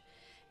drainage.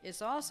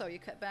 It's also, you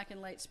cut back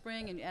in late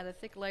spring and you add a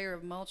thick layer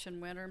of mulch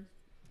in winter.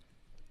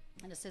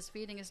 And it says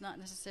feeding is not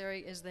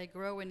necessary as they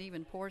grow in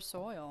even poor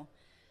soil.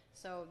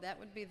 So that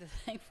would be the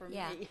thing for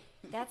me.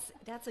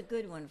 That's a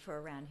good one for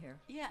around here.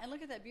 Yeah, and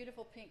look at that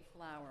beautiful pink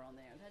flower on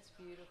there. That's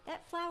beautiful.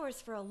 That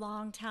flowers for a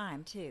long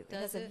time, too. Does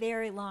it has it? a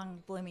very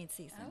long blooming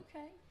season.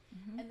 Okay.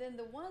 And then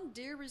the one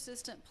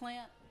deer-resistant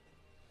plant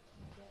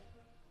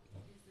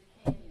is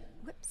the canyon.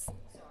 Whoops.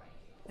 Sorry.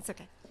 It's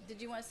okay.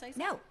 Did you want to say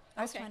something? No,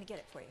 I was Okay. trying to get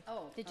it for you.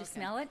 Oh, Did you okay.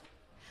 smell it?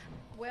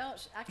 Well,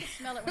 I could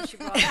smell it when she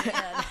brought it in.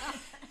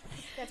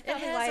 That's It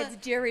probably has why a- it's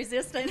deer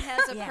resistant. It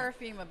has a Yeah.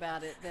 perfume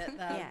about it that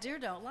Yeah. deer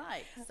don't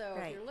like. So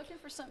Right. if you're looking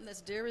for something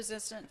that's deer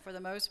resistant for the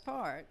most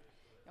part,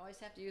 you always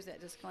have to use that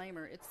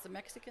disclaimer. It's the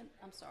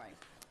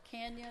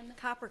Canyon.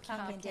 Copper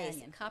Canyon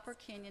Daisy. Copper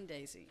Canyon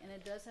Daisy. And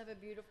it does have a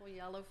beautiful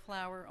yellow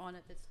flower on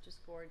it that's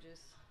just gorgeous.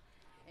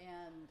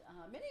 And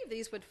many of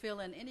these would fill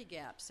in any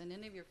gaps in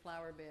any of your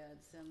flower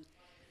beds. And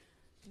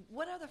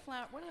what other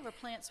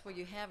plants will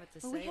you have at the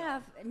sale? We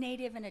have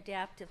native and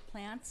adaptive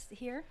plants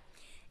here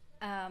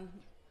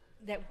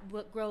that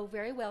will grow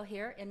very well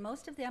here, and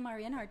most of them are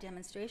in our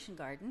demonstration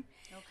garden.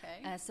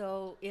 Okay.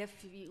 So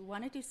if you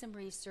want to do some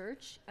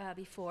research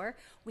before,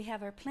 we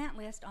have our plant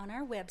list on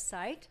our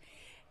website,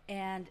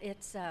 and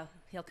it's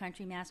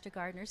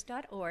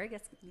hillcountrymastergardeners.org.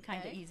 It's kind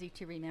of Okay. easy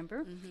to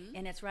remember,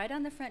 and it's right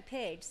on the front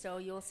page. So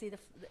you'll see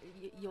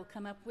you'll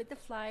come up with the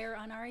flyer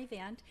on our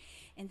event,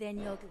 and then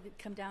you'll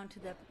come down to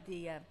the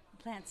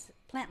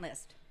plant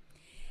list.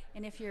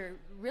 And if you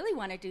really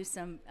want to do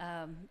some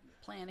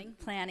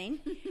planning,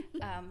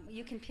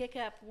 you can pick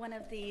up one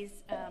of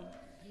these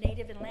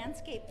native and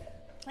landscape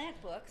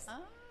plant books.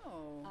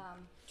 Oh.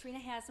 Trina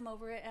has them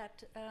over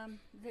at the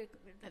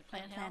At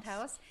Plant Plant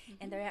House. House,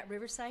 and they're at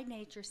Riverside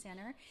Nature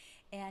Center,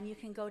 and you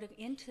can go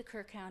into the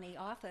Kerr County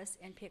office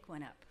and pick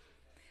one up.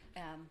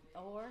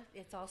 Or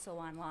it's also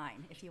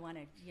online if you want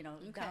to,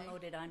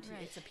 download it onto.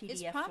 Right. It's a PDF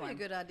It's probably form. a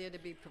good idea to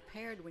be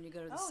prepared when you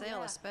go to the sale,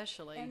 yeah.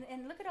 especially.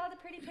 And look at all the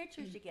pretty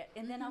pictures you get.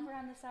 And then over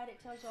on the side, it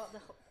tells you all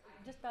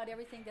just about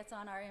everything that's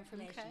on our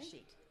information Okay.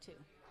 sheet, too.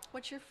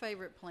 What's your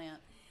favorite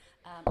plant?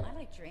 I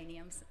like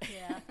geraniums.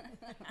 Yeah.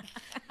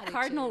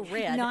 Cardinal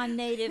red.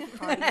 Non-native.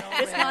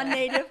 It's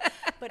non-native,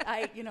 but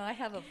I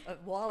have a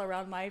wall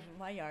around my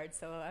yard,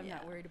 so I'm Yeah.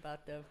 not worried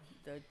about the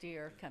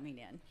deer coming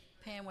in.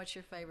 Pam, what's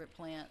your favorite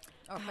plant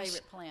or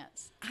favorite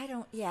plants? I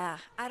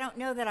don't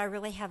know that I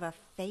really have a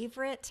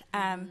favorite.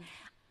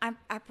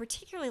 I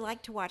particularly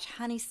like to watch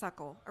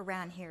honeysuckle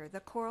around here, the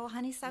coral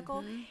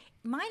honeysuckle.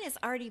 Mine is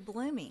already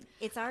blooming.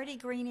 It's already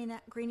greening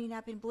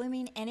up and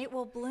blooming, and it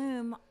will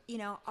bloom,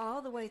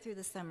 all the way through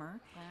the summer.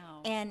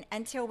 Wow. And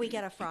until we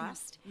get a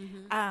frost.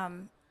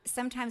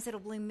 Sometimes it'll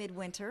bloom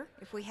midwinter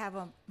if we have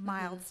a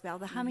mild spell.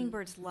 The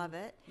hummingbirds love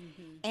it.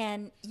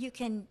 And you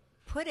can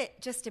put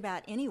it just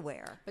about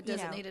anywhere. But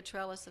does it need a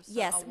trellis of some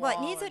Yes. a Well, it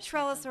wall needs or a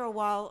trellis something? or a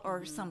wall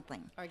or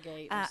something. Or a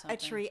gate or something. A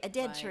tree, a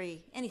dead Right.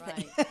 tree,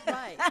 anything.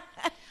 Right.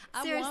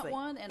 I Seriously,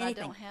 want one, and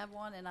anything. I don't have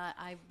one, and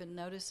I've been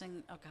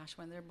noticing, oh gosh,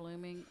 when they're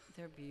blooming,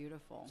 they're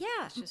beautiful.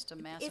 Yeah. It's just a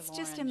massive It's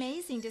just orange.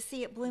 amazing to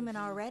see it blooming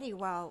already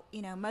while,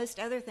 most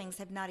other things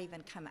have not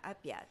even come up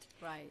yet.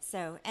 Right.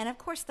 So, and of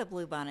course the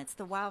bluebonnets,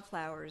 the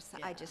wildflowers,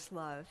 I Yeah. just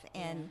love.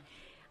 And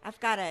I've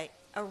got a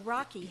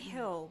rocky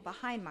hill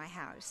behind my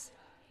house.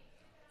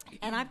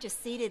 And I've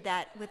just seeded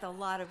that with a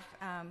lot of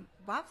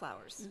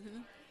wildflowers.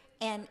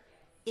 And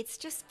it's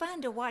just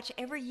fun to watch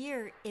every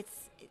year.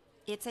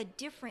 It's a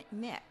different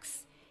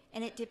mix.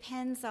 And it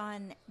depends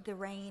on the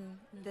rain,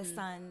 the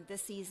sun, the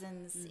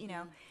seasons,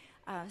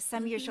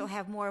 some years you'll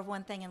have more of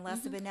one thing and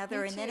less of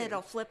another, Me and then too.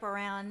 it'll flip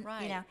around,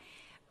 Right.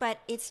 But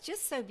it's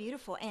just so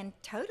beautiful and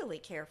totally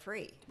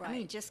carefree. I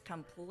mean, Right. just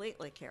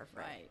completely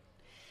carefree. Right.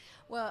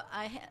 Well,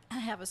 I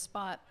have a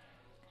spot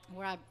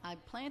where I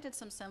planted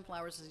some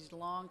sunflowers a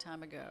long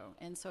time ago,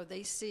 and so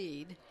they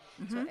seed.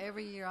 So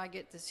every year I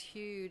get this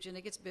huge, and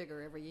it gets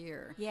bigger every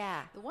year.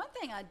 Yeah. The one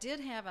thing I did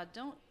have, I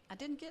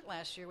didn't get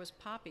last year was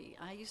poppy.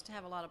 I used to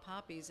have a lot of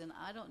poppies, and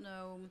I don't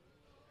know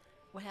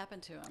what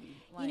happened to them.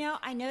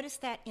 I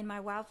noticed that in my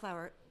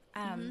wildflower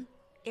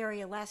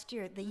area last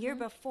year. The year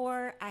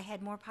before, I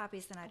had more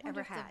poppies than I'd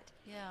ever had.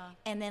 Yeah.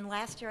 And then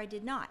last year I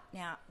did not.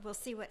 Now, we'll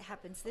see what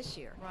happens this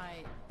year.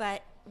 Right.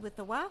 But with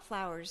the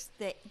wildflowers,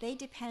 they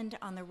depend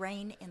on the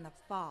rain in the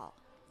fall.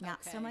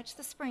 Not so Okay. much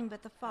the spring,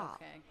 but the fall.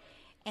 Okay.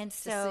 And To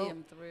so, see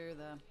them through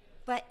the.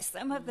 but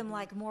some of them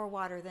like more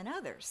water than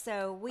others.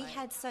 So we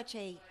had such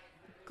a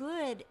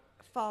good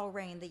fall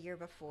rain the year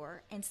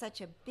before and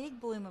such a big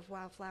bloom of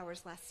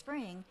wildflowers last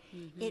spring,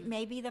 it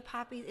may be the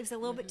poppies. It was a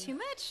little bit too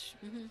much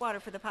water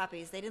for the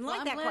poppies. They didn't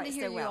like that I'm glad quite to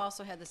hear so you well.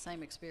 also had the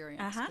same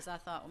experience because I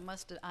thought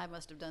I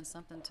must have done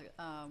something to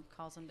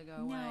cause them to go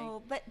away.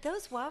 No, but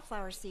those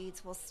wildflower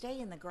seeds will stay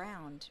in the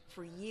ground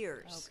for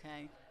years.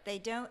 Okay. They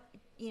don't,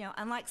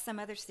 unlike some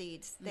other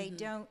seeds, they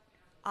don't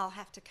all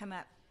have to come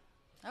up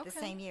the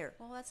same year.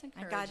 Well, that's And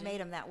encouraging. God made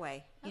them that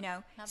way,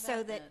 how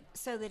so about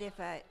that if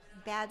a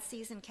bad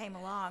season came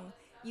along,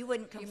 you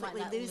wouldn't You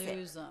completely might not lose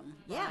lose it. them.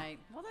 Yeah. Right.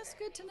 Well, that's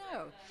good to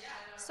know.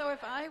 So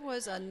if I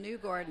was a new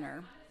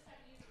gardener,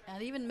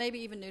 and maybe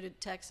even new to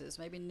Texas,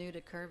 maybe new to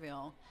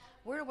Kerrville,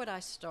 where would I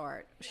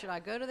start? Should I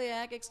go to the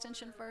Ag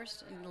Extension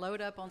first and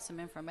load up on some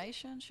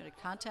information? Should I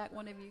contact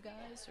one of you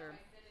guys, or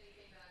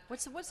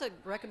what's a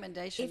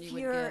recommendation you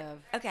would give?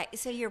 Okay,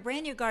 so you're a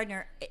brand new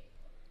gardener.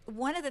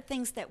 One of the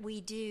things that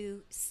we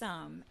do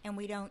and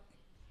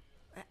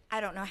I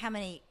don't know how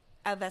many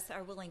of us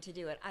are willing to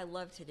do it. I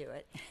love to do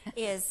it,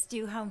 is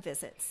do home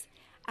visits.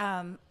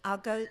 I'll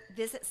go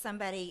visit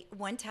somebody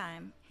one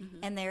time,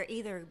 and they're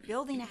either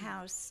building a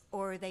house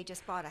or they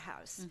just bought a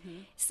house.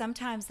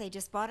 Sometimes they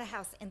just bought a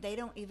house, and they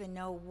don't even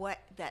know what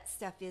that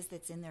stuff is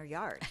that's in their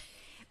yard,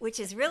 which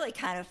is really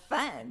kind of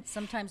fun.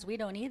 Sometimes we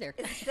don't either.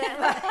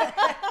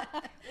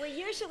 We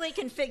usually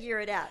can figure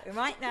it out. We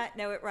might not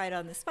know it right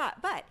on the spot,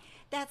 but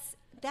that's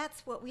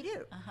what we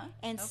do.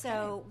 And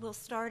so we'll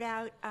start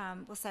out,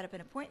 we'll set up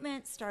an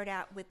appointment, start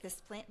out with this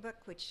plant book,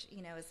 which,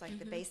 is like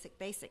the basic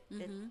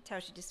that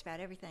tells you just about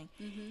everything,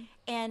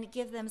 and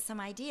give them some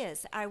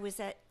ideas. I was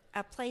at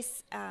a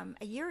place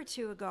a year or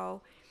two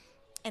ago,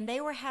 and they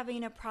were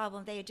having a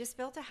problem. They had just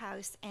built a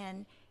house,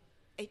 and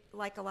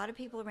like a lot of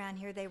people around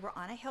here, they were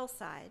on a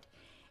hillside,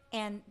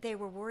 and they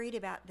were worried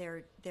about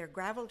their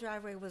gravel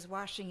driveway was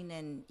washing,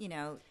 and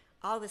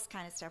all this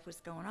kind of stuff was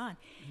going on.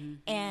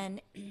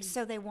 And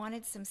so they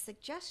wanted some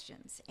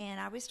suggestions, and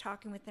I was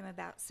talking with them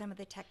about some of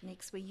the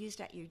techniques we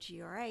used at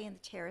UGRA and the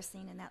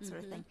terracing and that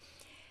sort of thing.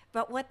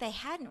 But what they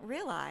hadn't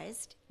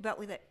realized, but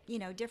with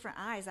different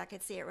eyes, I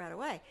could see it right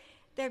away.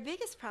 Their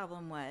biggest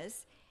problem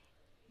was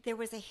there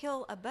was a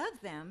hill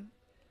above them,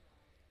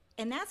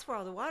 and that's where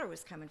all the water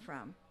was coming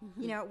from.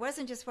 It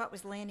wasn't just what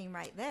was landing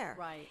right there.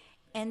 Right.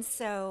 And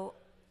so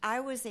I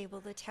was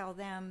able to tell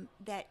them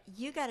that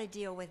you got to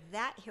deal with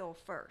that hill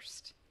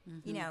first,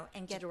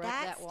 and get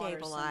that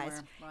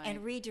stabilized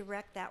and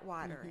redirect that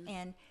water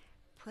and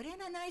put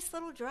in a nice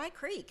little dry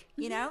creek.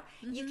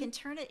 You can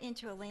turn it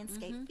into a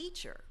landscape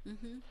feature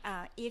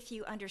if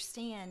you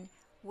understand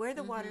where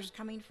the water's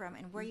coming from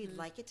and where you'd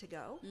like it to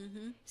go.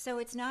 So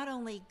it's not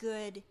only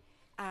good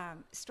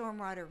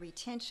stormwater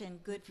retention,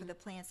 good for the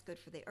plants, good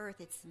for the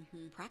earth. It's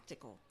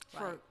practical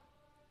for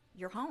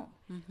your home.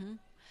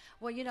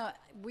 Well,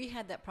 we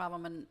had that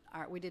problem, and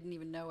we didn't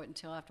even know it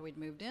until after we'd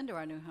moved into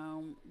our new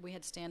home. We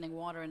had standing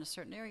water in a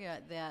certain area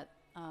that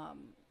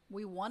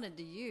we wanted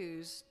to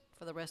use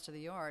for the rest of the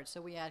yard. So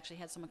we actually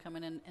had someone come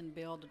in and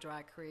build a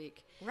dry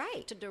creek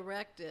to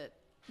direct it,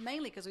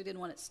 mainly because we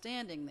didn't want it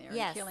standing there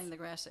and killing the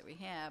grass that we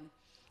have.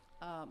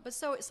 But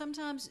so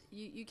sometimes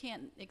you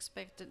can't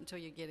expect it until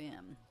you get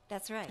in.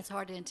 That's right. It's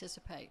hard to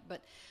anticipate.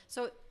 But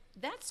so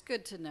that's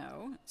good to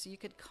know. So you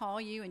could call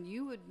you, and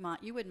you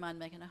would mind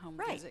making a home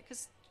visit,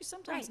 because you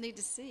sometimes need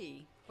to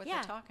see what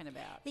they're talking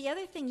about. The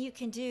other thing you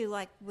can do,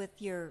 like with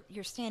your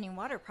standing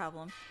water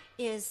problem,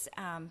 is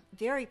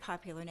very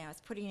popular now.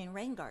 It's putting in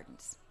rain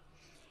gardens.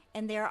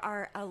 And there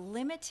are a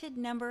limited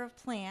number of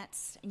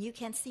plants, and you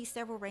can see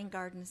several rain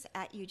gardens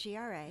at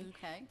UGRA.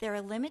 Okay. There are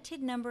a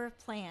limited number of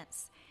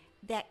plants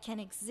that can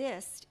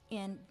exist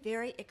in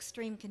very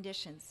extreme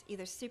conditions,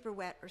 either super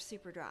wet or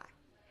super dry.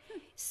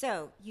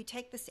 So you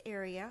take this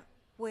area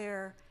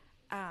where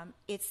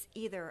it's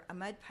either a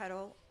mud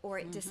puddle or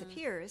it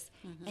disappears,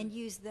 and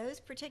use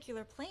those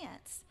particular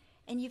plants,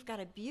 and you've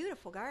got a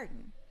beautiful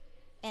garden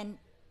and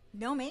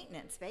no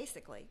maintenance,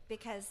 basically,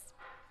 because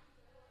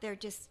they're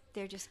just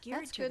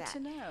geared to that. That's good to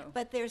know.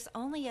 But there's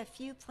only a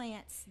few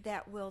plants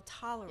that will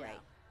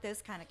tolerate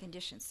those kind of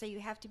conditions, so you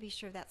have to be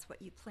sure that's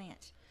what you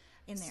plant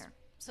in there.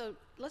 So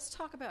let's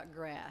talk about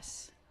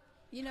grass.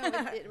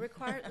 It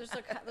requires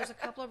there's a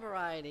couple of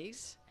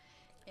varieties.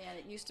 And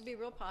it used to be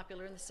real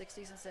popular in the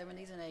 60s and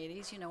 70s and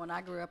 80s. When I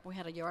grew up, we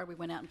had a yard we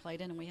went out and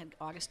played in, and we had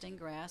Augustine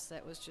grass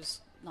that was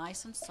just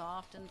nice and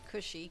soft and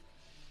cushy.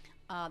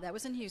 That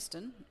was in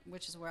Houston,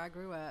 which is where I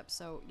grew up.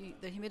 So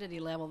the humidity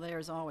level there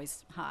is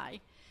always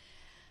high.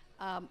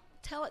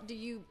 Do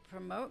you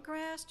promote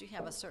grass? Do you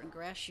have a certain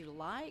grass you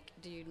like?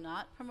 Do you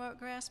not promote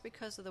grass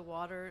because of the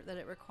water that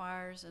it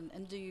requires?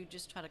 And do you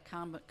just try to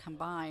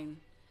combine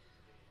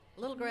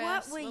little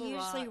grass, What we little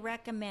usually rock?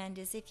 recommend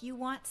is if you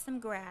want some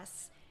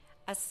grass,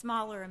 a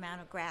smaller amount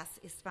of grass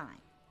is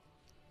fine.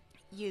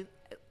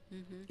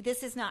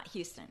 This is not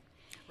Houston.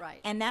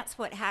 Right. And that's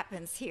what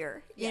happens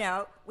here.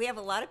 Yeah. We have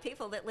a lot of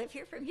people that live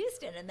here from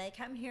Houston, and they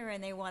come here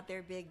and they want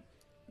their big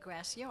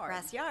grass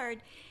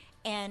yard.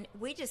 And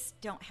we just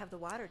don't have the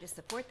water to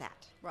support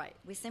that. Right.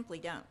 We simply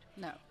don't.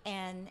 No.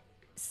 And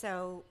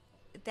so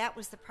that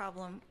was the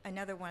problem.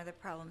 Another one of the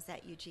problems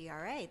at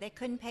UGRA, they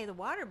couldn't pay the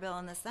water bill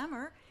in the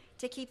summer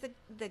to keep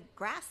the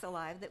grass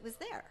alive that was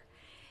there.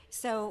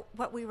 So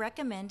what we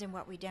recommend and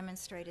what we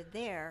demonstrated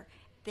there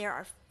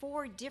are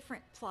 4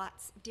 different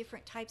plots,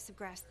 different types of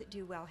grass that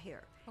do well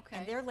here. Okay.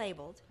 And they're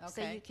labeled,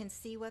 so Okay. you can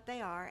see what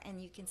they are,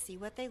 and you can see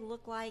what they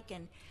look like,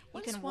 and you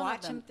What can is one watch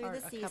of them through or the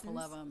a seasons. couple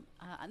of them.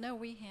 I know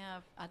we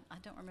have. I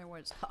don't remember what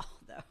it's called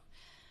though.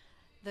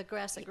 The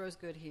grass that grows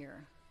good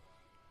here.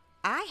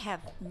 I have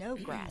no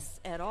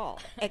grass at all,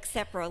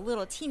 except for a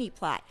little teeny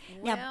plot.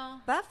 Well,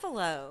 now,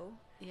 buffalo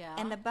Yeah.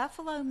 and the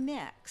buffalo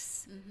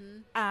mix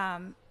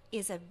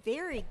is a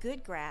very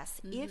good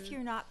grass if you're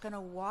not going to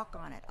walk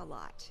on it a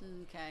lot.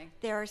 Okay.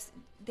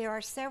 There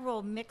are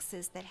several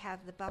mixes that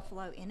have the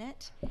buffalo in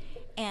it,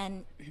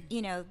 and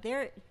you know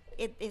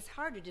it's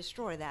hard to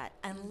destroy that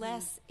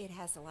unless it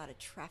has a lot of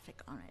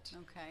traffic on it.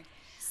 Okay. I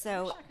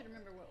So wish I could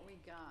remember what we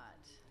got.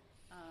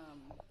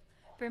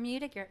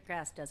 Bermuda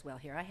grass does well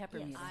here. I have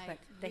Bermuda, but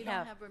they we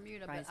have don't have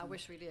Bermuda, but I rhizome.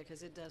 wish we did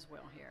because it does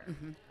well here.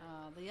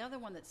 The other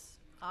one that's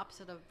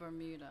opposite of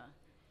Bermuda.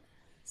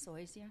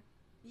 Zoysia.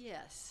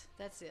 Yes,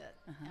 that's it.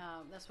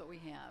 That's what we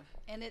have.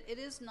 And it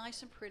is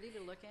nice and pretty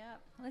to look at.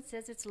 Well, it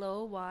says it's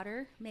low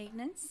water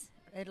maintenance.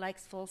 It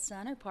likes full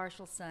sun or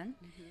partial sun,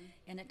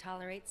 and it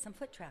tolerates some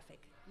foot traffic.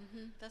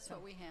 That's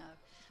what we have.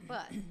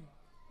 But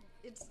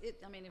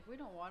I mean, if we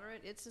don't water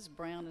it, it's as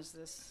brown as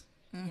this.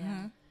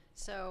 Yeah.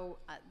 So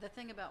the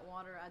thing about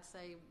water, I'd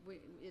say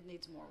it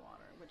needs more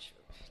water, which,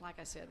 like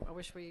I said, I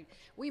wish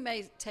we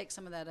may take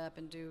some of that up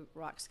and do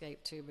rockscape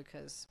too,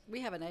 because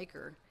we have an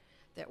acre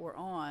that we're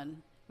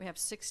on. We have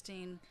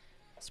 16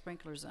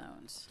 sprinkler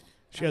zones.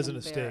 She has I'm an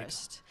estate.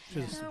 embarrassed.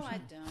 She has- No, I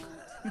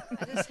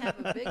don't. I just have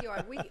a big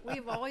yard.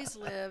 We've always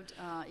lived,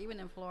 even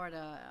in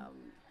Florida,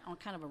 on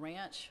kind of a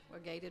ranch, a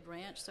gated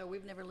ranch. So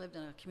we've never lived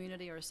in a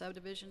community or a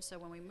subdivision. So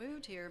when we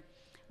moved here,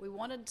 we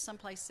wanted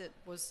someplace that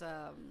was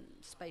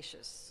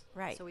spacious.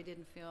 Right. So we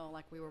didn't feel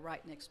like we were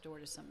right next door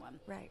to someone.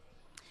 right.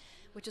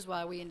 Which is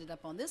why we ended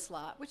up on this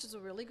lot, which is a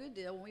really good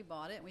deal when we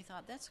bought it. And we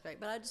thought, that's great.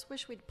 But I just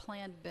wish we'd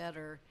planned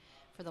better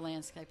for the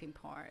landscaping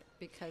part,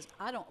 because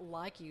I don't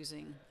like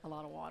using a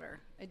lot of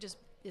water.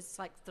 It's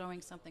like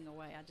throwing something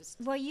away.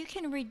 Well, you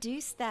can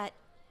reduce that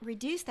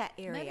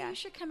area. Maybe you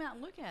should come out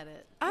and look at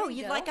it. Oh, There you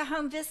you'd go. like a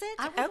home visit?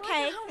 I would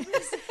okay. like a home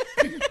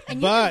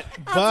visit. But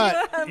I'll do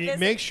a home you visit.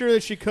 make sure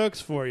that she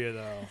cooks for you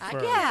though. I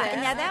first. can.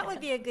 Yeah, now that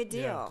would be a good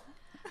deal.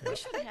 We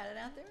should have had it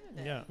out there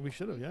today. Yeah, we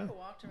should have. We Yeah. could have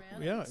walked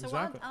around. Yeah, So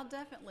exactly. I'll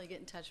definitely get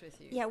in touch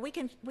with you. Yeah, we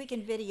can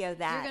video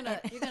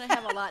that. You're gonna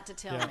have a lot to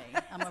tell Yeah. me,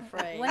 I'm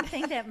afraid. One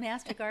thing that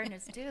master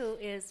gardeners do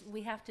is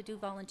we have to do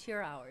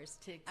volunteer hours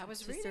to I was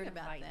to reading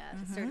certify, about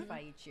that. to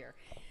certify each year.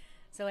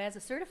 So as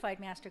a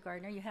certified master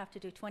gardener, you have to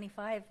do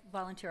 25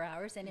 volunteer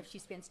hours, and if she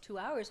spends 2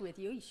 hours with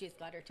you, she's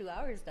got her 2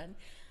 hours done.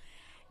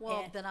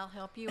 Well, Yeah. then I'll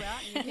help you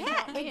out, and you can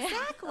help me out.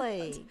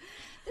 Exactly.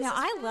 This Now, is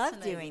I love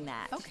fascinating. doing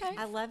that. Okay.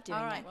 I love doing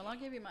All right. that. Well, I'll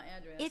give you my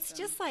address. It's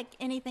just like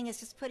anything. It's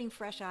just putting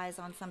fresh eyes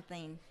on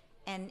something,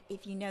 and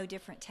if you know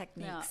different now,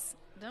 techniques.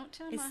 don't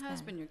tell It's my fun.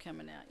 husband you're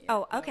coming out yet.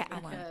 Oh, okay, I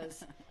won't.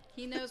 Because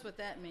he knows what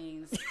that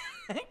means.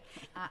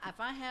 If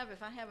I have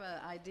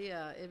an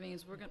idea, it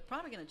means we're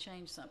probably going to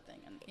change something,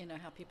 and you know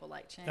how people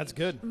like change. That's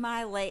good.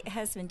 My late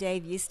husband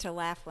Dave used to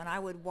laugh when I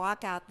would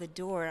walk out the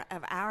door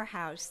of our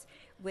house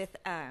with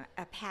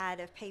a pad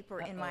of paper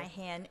in my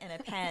hand and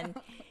a pen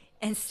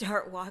and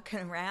start walking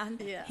around.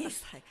 Yeah.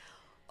 He's like,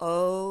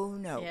 oh,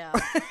 no. Yeah.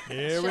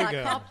 Here Should we I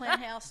go. call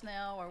Plant House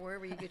now, or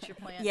wherever you get your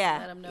plants? Yeah,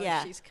 And let them know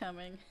yeah. she's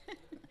coming.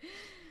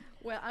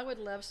 Well, I would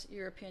love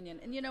your opinion,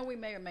 and you know we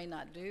may or may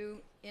not do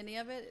any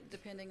of it,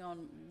 depending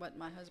on what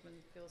my husband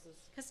feels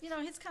is. Because you know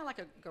it's kind of like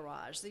a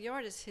garage. The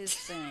yard is his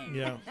thing.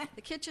 Yeah.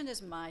 The kitchen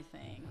is my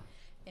thing,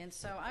 and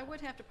so I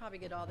would have to probably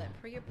get all that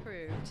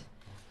pre-approved.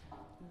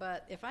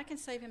 But if I can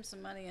save him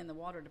some money in the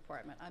water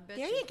department, I bet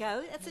There you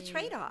go. That's a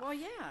trade-off. Well,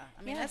 yeah.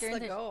 I mean, Yeah, that's during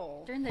the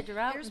goal. During the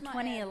drought Here's in my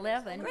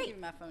 2011, address. Let me give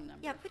you my phone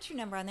number. Yeah, put your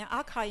number on there.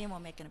 I'll call you and we'll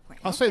make an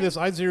appointment. I'll say this: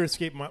 I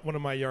zero-escaped one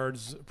of my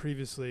yards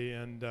previously,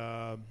 and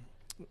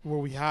where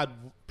we had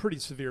pretty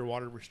severe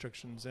water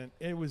restrictions, and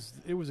it was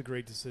a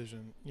great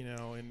decision, you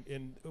know,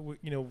 and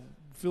you know,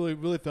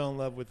 really fell in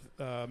love with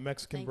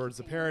Mexican Thank you, birds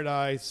of Pam.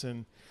 paradise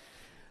and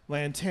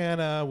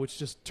lantana, which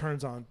just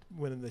turns on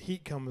when the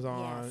heat comes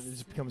on. Yes. It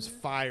just becomes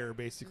fire.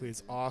 Basically,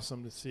 it's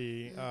awesome to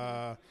see.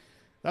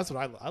 That's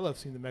what I love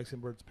seeing the Mexican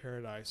birds of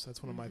paradise.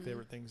 That's one of my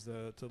favorite things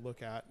to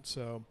look at.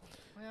 So,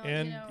 Well,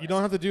 and you know, you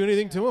don't have to do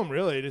anything to them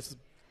really. Just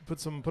put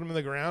them in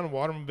the ground,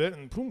 water them a bit,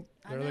 and boom,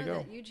 I there know they go.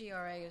 that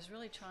UGRA is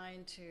really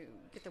trying to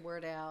get the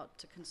word out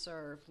to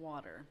conserve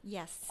water.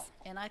 Yes.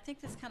 And I think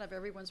that's kind of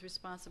everyone's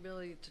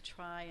responsibility to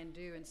try and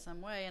do in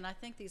some way. And I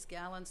think these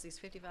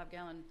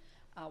 55-gallon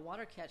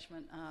water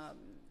catchment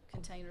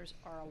containers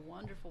are a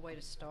wonderful way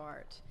to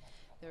start.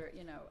 They're,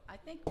 you know, I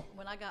think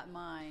when I got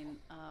mine,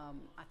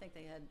 I think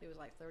it was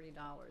like $30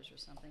 or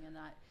something. And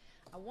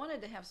I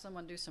wanted to have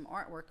someone do some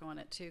artwork on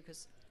it too,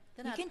 because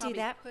then You I'd can do probably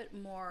that. put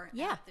more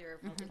Yeah. out there.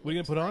 Of what it What are you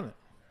looks gonna put like.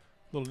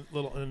 on it?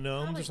 Little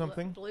gnomes Probably or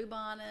something? Blue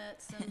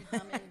bonnets and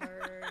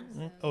hummingbirds.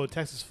 And Oh,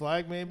 Texas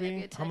flag maybe? Maybe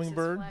a Texas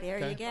Hummingbird? flag, There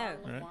you a go. bottle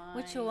of Right. wine,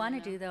 What you'll want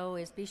to you know. do, though,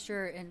 is be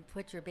sure and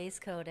put your base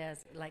coat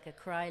as like a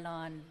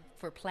Krylon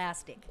for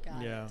plastic.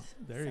 Got Yeah, it.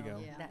 there you So go.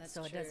 Yeah, that's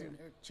so it true. doesn't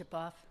chip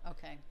off.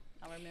 Okay,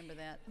 I'll remember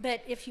that.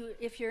 But if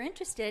you're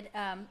interested,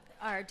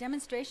 our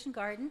demonstration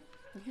garden,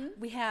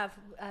 we have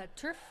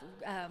turf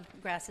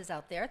grasses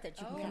out there that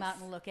you can come out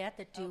Yes. and look at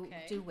that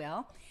Okay. do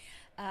well,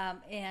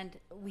 and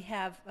we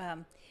have.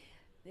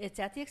 It's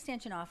at the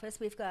extension office.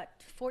 We've got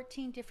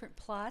 14 different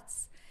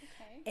plots,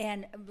 Okay.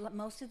 and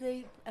most of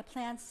the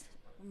plants,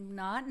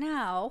 not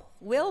now,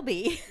 will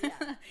be.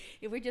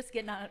 If we're just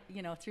getting out,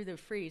 through the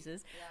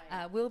freezes,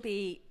 Right. will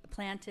be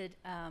planted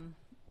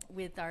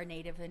with our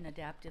native and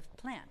adaptive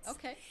plants.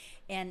 Okay.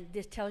 And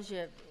this tells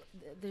you,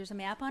 there's a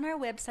map on our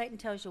website and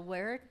tells you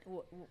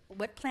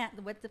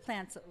what the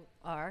plants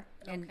are,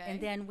 and Okay.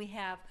 then we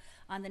have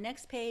on the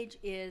next page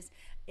is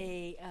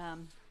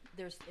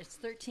it's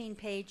 13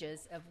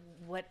 pages of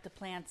what the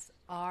plants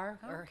are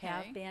or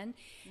have Okay. been,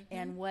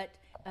 and what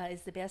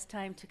is the best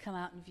time to come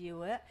out and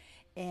view it,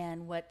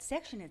 and what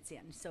section it's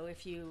in. So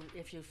if you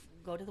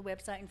go to the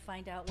website and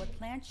find out what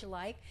plants you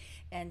like,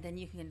 and then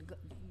you can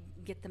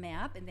get the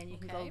map, and then you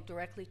can go Okay.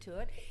 directly to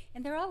it,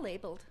 and they're all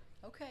labeled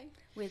Okay.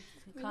 with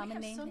I mean, common we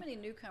have name. so many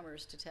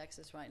newcomers to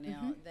Texas right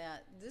now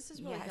that this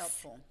is really Yes.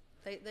 helpful.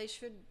 They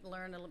should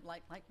learn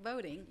like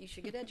voting. You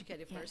should get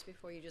educated first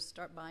before you just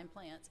start buying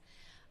plants.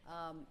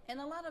 And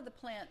a lot of the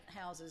plant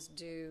houses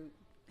do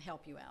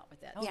help you out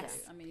with that too. Yes.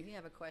 I mean, if you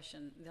have a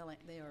question,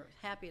 they are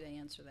happy to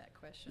answer that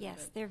question.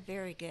 Yes, but- they're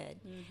very good.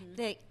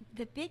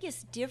 The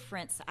biggest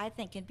difference, I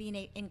think,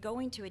 in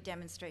going to a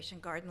demonstration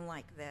garden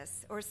like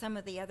this or some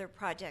of the other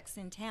projects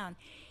in town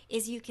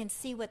is you can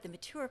see what the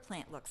mature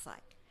plant looks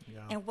like.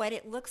 Yeah. And what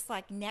it looks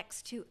like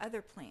next to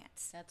other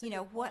plants. That's a you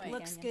know, good what point.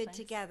 looks Canyon good plants.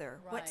 together,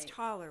 what's Right.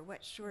 taller,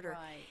 what's shorter.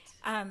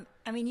 Right.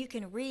 I mean, you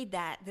can read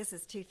that this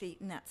is 2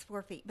 feet and that's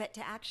 4 feet, but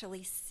to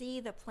actually see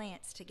the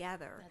plants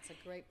together That's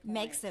a great point.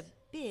 makes a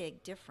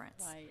big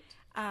difference. Right.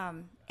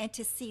 And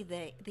to see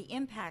the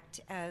impact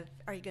of,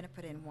 are you going to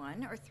put in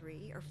 1 or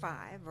 3 or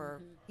 5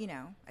 or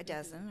a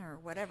dozen or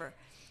whatever.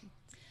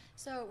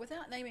 So,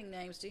 without naming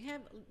names, do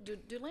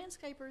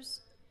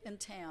landscapers in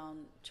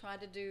town try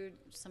to do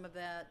some of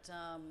that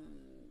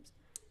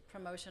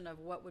promotion of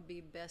what would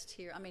be best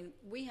here? I mean,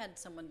 we had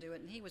someone do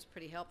it, and he was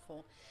pretty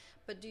helpful.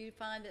 But do you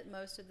find that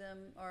most of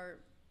them are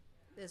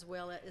as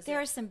well as There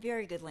are some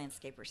very good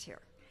landscapers here.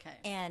 Okay.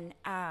 And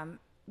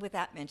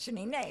without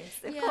mentioning names,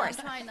 of Yeah, course.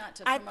 I'm trying not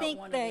to I promote think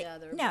one or that, the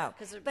other, no,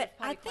 because there's but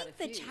I probably quite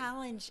think a the few.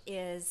 challenge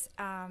is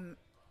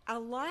a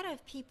lot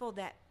of people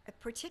that,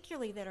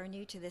 particularly that are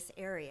new to this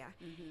area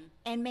Mm-hmm.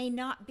 and may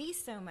not be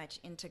so much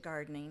into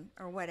gardening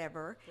or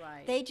whatever,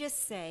 Right. they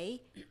just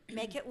say,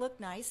 make it look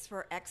nice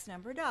for X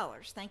number of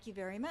dollars. Thank you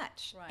very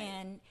much. Right.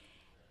 And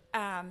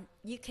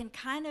you can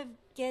kind of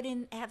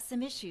have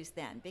some issues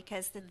then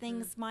because the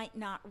things might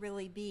not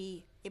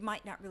really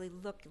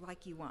look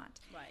like you want.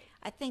 Right.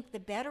 I think the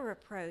better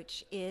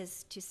approach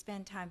is to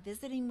spend time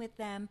visiting with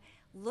them,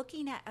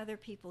 looking at other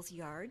people's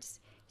yards,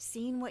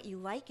 seeing what you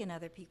like in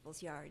other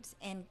people's yards,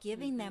 and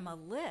giving them a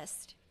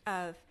list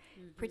of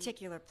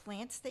particular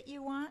plants that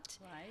you want,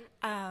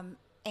 Right.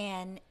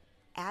 and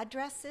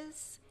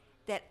addresses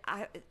that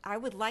I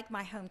would like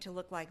my home to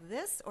look like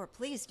this, or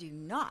please do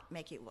not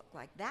make it look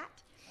like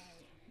that.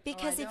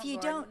 Because I if don't you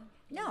don't,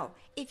 garden.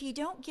 if you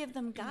don't give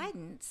them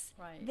guidance,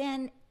 Right.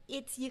 then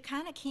you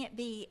kind of can't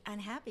be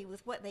unhappy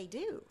with what they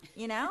do,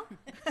 you know?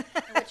 And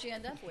what you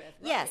end up with. Right.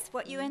 Yes,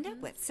 what you end up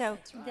with. So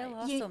right. They'll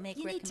also you make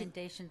need to-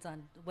 recommendations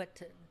on what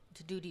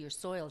to do to your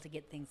soil to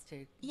get things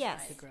to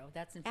Yes. grow.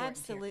 That's important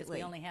here, 'cause Absolutely.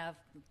 we only have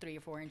 3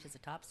 or 4 inches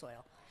of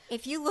topsoil.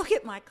 If you look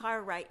at my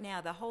car right now,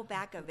 the whole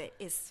back of it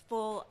is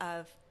full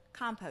of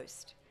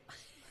compost.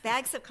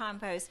 Bags of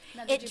compost.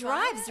 Now, did It you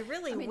buy drives it?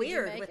 really I mean, did you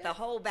weird make with it? the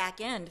whole back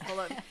end full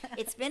of.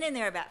 It's been in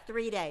there about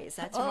 3 days.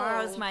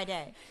 Tomorrow's Oh. my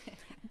day.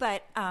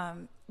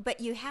 But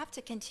you have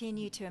to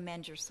continue to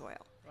amend your soil.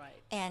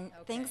 Right. And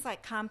Okay. things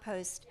like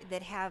compost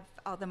that have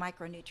all the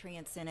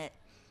micronutrients in it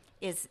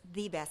is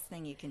the best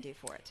thing you can do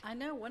for it. I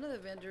know one of the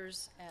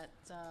vendors at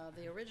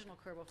the original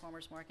Kerbal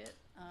Farmers Market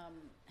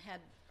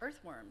had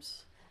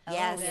earthworms.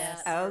 Yes. that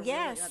yes. are Oh, really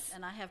yes. good,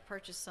 and I have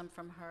purchased some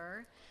from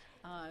her,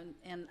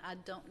 and I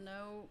don't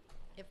know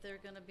if they're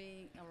going to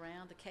be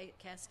around. The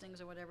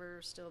castings or whatever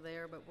are still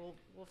there, but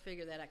we'll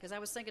figure that out. Because I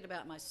was thinking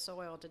about my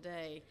soil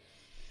today.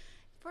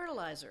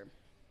 Fertilizer.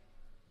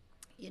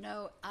 You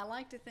know, I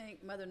like to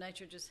think Mother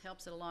Nature just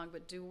helps it along,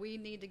 but do we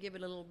need to give it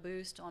a little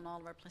boost on all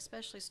of our plants,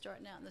 especially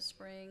starting out in the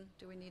spring?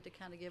 Do we need to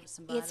kind of give it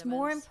some vitamins? It's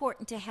more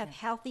important to have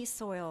healthy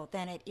soil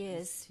than it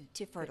is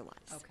to fertilize.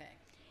 Okay.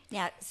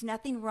 Now, there's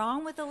nothing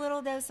wrong with a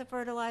little dose of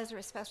fertilizer,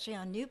 especially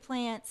on new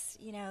plants.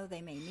 You know, they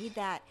may need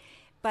that.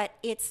 But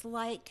it's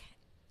like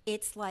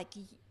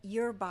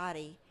your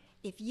body.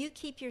 If you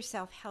keep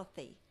yourself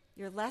healthy,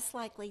 you're less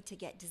likely to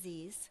get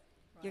disease.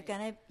 Right.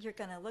 You're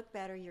gonna look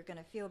better. You're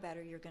gonna feel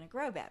better. You're gonna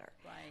grow better.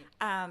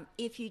 Right.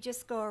 If you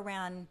just go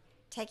around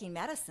taking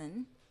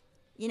medicine,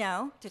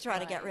 to try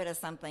to get Right. rid of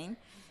something,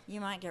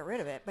 you might get rid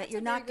of it, but That's you're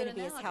a very not going to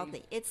good be as analogy.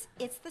 healthy.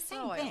 It's the same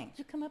Soil. thing. Did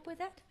you come up with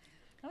that?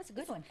 That was a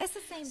good one. It's the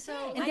same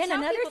thing. And I then tell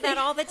another people that thing-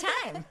 all the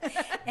time.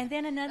 And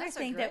then another That's a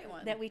thing great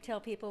one. that we tell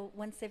people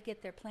once they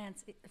get their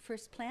plants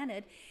first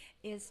planted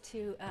is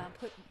to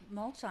put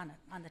mulch on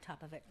the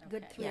top of it.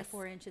 Good Okay. 3 Yes. or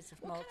 4 inches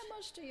of What mulch. kind of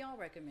mulch do y'all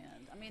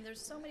recommend? I mean,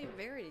 there's so many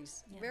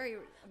varieties, very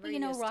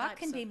Well, rock types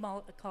can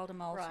of, be called a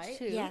mulch right.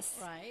 too. Yes.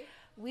 Right.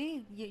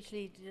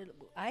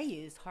 I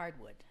use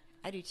hardwood.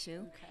 I do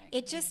too. Okay.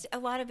 It just, a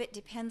lot of it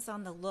depends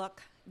on the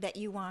look that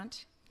you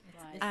want.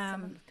 Right. It's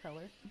some of the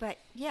color. But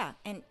yeah,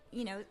 and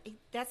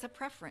that's a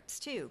preference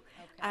too.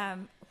 Okay.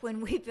 When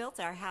we built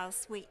our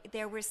house,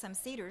 there were some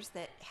cedars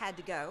that had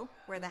to go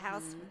where the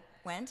house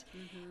went,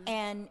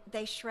 and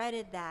they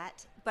shredded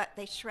that, but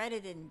they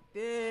shredded in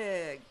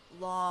big,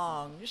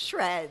 long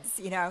shreds,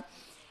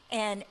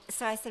 And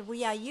so I said, well,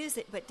 yeah, use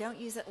it, but don't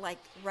use it like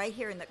right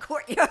here in the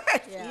courtyard.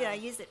 Yeah.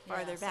 Use it Yeah,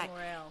 farther back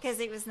somewhere else. because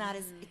it was not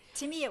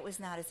to me, it was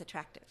not as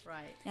attractive.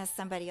 Right. Now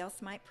somebody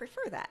else might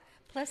prefer that.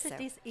 Plus, So-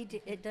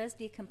 it does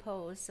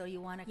decompose, so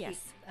you want to Yes.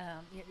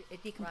 keep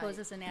it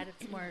decomposes and adds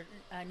more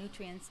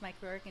nutrients,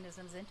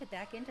 microorganisms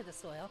back into the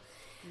soil.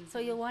 So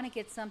you'll want to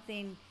get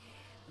something.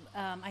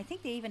 I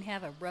think they even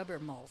have a rubber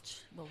mulch.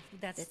 Well,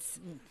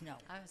 no.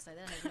 I would say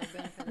that has no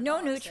benefit. No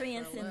at all, except for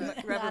nutrients a in look.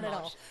 rubber Not at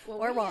mulch. all. Well,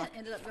 Or we rock.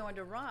 ended up going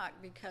to rock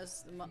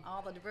because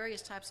all the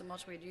various types of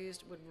mulch we'd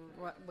used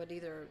would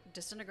either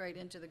disintegrate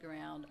into the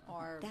ground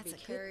or That's be a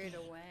good carried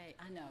thing. away.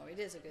 I know, it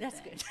is a good That's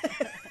thing.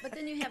 good. But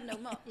then you have no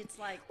mulch. It's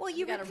like, Well,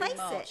 you gotta replace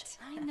remulch. it.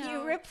 I know.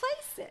 You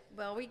replace it.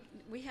 Well,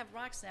 we have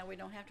rocks now we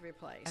don't have to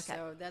replace. Okay.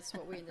 So that's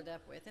what we ended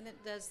up with. And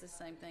it does the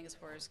same thing as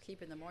far as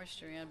keeping the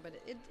moisture in, but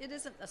it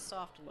isn't a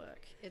soft look.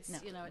 It's, No.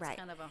 it's Right.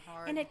 kind of a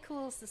hard. And it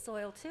cools the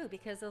soil too,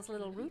 because those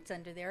little roots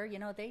under there,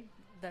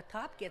 the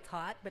top gets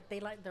hot, but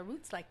the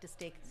roots like to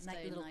stay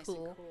stay a little nice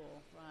cool. and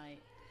cool. Right.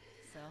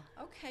 So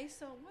Okay,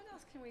 so what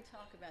else can we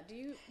talk about? Do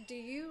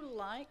you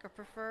like or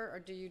prefer, or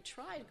do you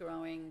try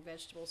growing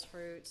vegetables,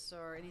 fruits,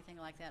 or anything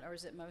like that, or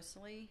is it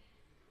mostly,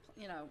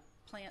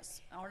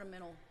 plants,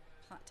 ornamental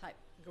type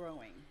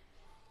growing?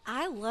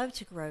 I love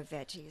to grow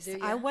veggies. Do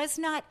I ya? was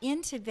not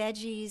into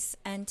veggies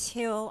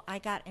until I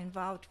got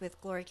involved with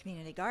Glory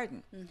Community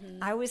Garden.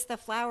 I was the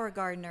flower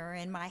gardener,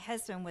 and my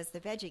husband was the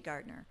veggie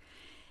gardener.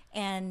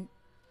 And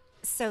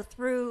so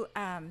through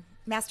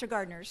Master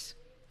Gardeners,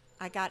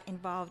 I got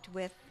involved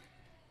with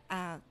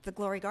the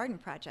Glory Garden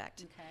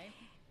Project. Okay.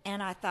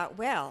 And I thought,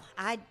 well,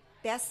 I'd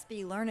best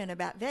be learning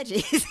about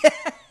veggies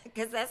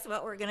because that's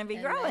what we're going to be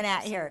And growing they out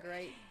have some here.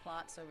 Great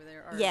plots over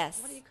there. Or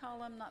Yes. What do you call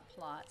them? Not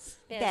plots.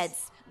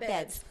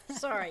 Beds.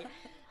 Sorry.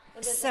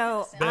 Well,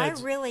 So that I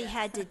Beds. really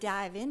had to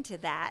dive into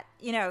that,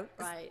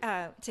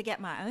 Right. to get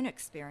my own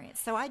experience.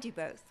 So I do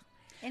both.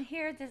 and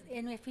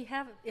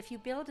if you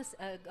build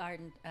a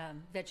garden,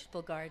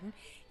 vegetable garden,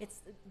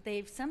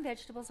 some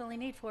vegetables only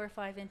need 4 or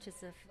 5 inches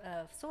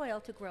of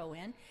soil to grow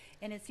in,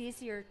 and it's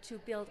easier to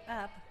build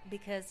up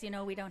because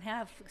we don't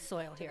have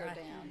soil To here.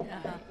 go down,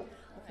 Uh-huh. right,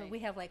 So right. we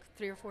have like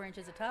 3 or 4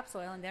 inches of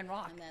topsoil and then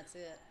rock. And that's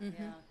it.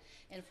 Mm-hmm. Yeah.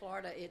 In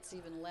Florida, it's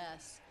even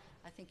less.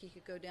 I think you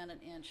could go down an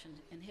inch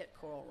and hit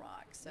coral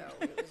rock. So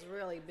it was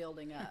really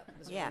building up. It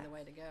was Yeah. really the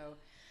way to go.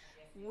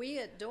 We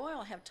at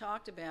Doyle have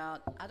talked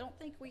about, I don't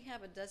think we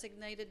have a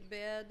designated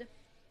bed,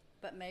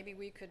 but maybe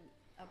we could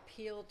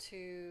appeal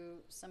to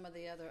some of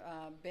the other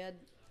bed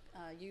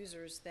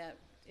users that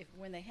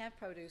when they have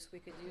produce, we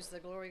could use the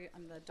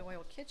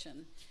Doyle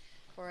kitchen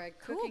for a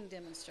cooking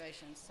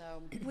demonstration.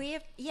 So We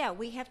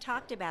have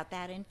talked about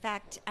that. In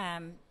fact,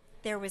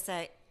 there's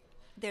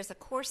a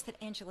course that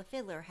Angela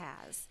Fiddler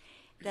has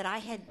that I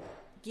had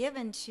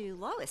given to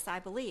Lois, I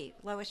believe,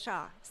 Lois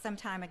Shaw, some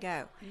time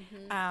ago.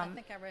 I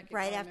think I reckon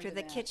Right I after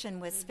remember the that. kitchen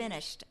was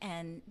finished,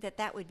 and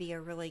that would be a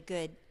really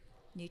good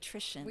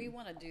nutrition. we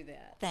want to do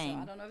that. Thing.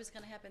 So I don't know if it's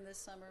going to happen this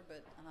summer,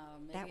 but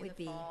maybe That in would the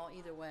be- fall.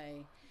 Either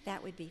way.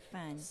 That would be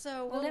fun.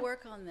 So Well, we'll then-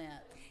 work on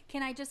that.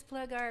 Can I just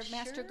plug our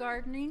master Sure.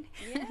 gardening?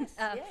 Yes,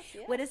 yes,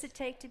 What yes. does it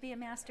take to be a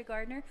master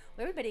gardener?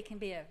 Well, everybody can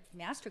be a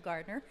master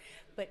gardener,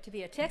 but to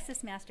be a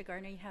Texas master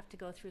gardener, you have to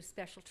go through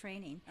special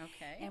training.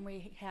 Okay. And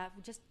we have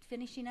just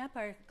finishing up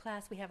our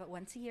class. We have it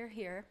once a year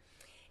here,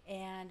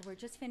 and we're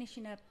just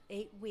finishing up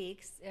 8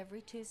 weeks.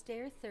 Every Tuesday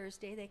or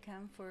Thursday, they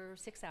come for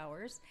 6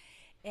 hours,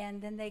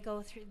 and then they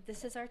go through.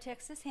 This is our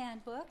Texas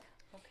handbook.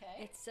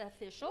 Okay. It's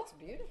official. It's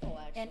beautiful,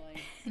 And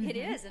actually. it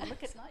is, and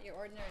look at It's not your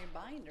ordinary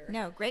binder.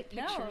 No, great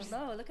pictures.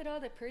 no, look at all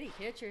the pretty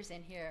pictures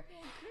in here.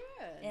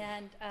 Good.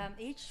 And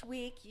each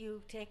week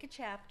you take a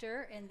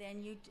chapter and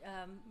then you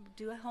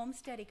do a home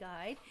study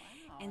guide,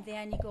 and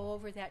then you go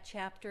over that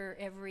chapter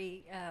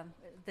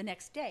the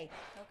next day.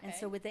 And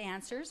so Okay. with the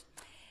answers,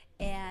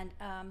 and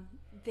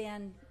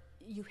then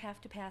you have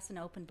to pass an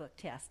open book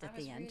test at I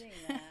was the end. reading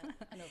that.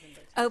 An open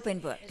book. Open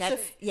book.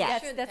 That's should- yeah.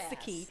 should That's the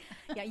pass. key.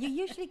 Yeah, you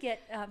usually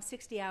get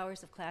 60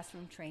 hours of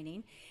classroom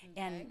training,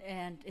 Okay.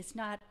 and it's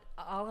not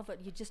all of it,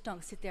 you just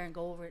don't sit there and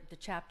go over the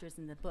chapters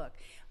in the book.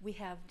 We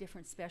have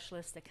different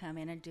specialists that come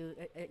in and do,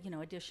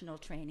 additional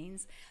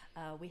trainings.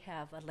 We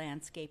have a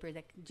landscaper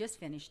that just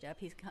finished up.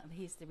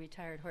 He's the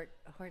retired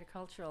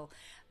horticultural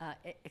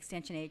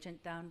extension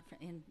agent down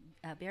in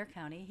Bear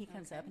County. He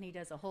comes up and he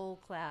does a whole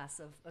class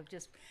of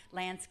just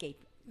landscape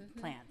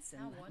plants.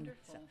 How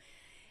wonderful.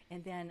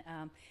 And then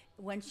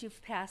once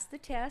you've passed the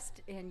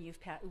test, and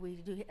we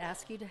do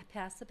ask you to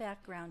pass the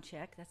background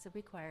check. That's a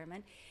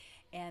requirement.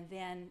 And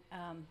then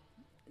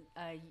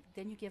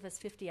you give us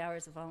 50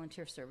 hours of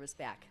volunteer service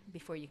back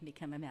before you can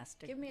become a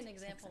master. Give me an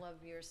example of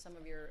some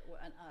of your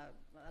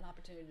an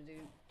opportunity to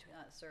do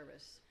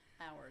service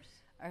hours.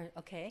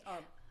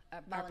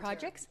 Our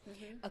projects.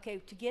 Okay,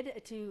 to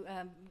get to.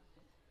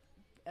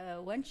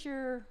 Once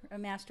you're a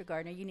master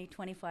gardener, you need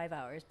 25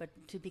 hours, but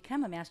to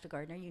become a master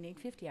gardener, you need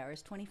 50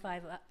 hours.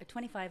 25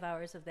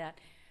 hours of that,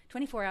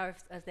 24 hours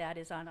of that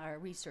is on our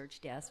research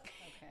desk.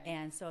 Okay.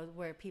 And so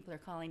where people are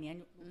calling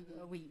in,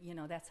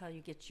 that's how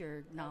you get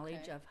your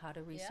knowledge of how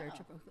to research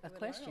a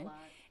question.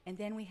 And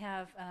then we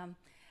have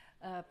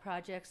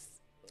projects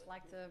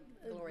like the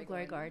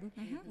Glory Garden.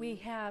 We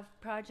have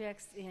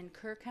projects in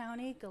Kerr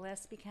County,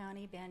 Gillespie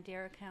County,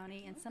 Bandera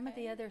County, and some of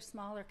the other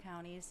smaller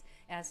counties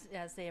as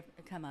they have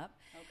come up.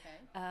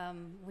 Okay.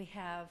 We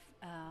have,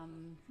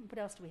 what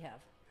else do we have?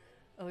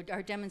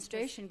 Our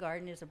demonstration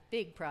garden is a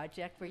big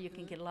project where you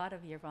can get a lot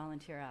of your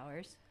volunteer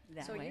hours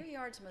that way. So your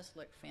yards must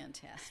look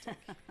fantastic.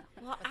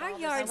 Well, our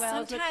yards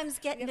sometimes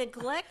get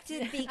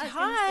neglected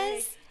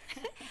because...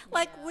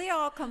 Like we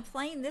all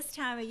complain this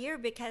time of year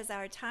because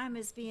our time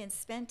is being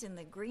spent in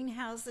the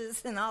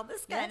greenhouses and all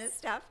this kind of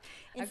stuff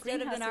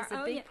instead of in our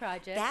own. Big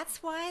project.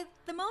 That's why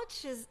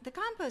the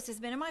compost has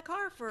been in my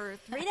car for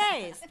 3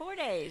 days, 4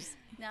 days.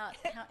 Now,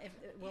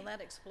 will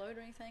that explode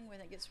or anything when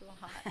it gets real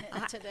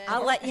hot today?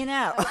 I'll let you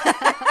know.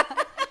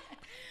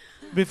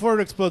 Before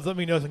it explodes, let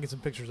me know so I can get some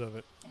pictures of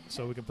it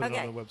so we can put it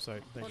on the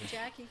website. Thank you.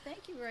 Jackie,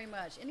 thank you very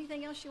much.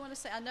 Anything else you want to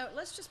say? I know.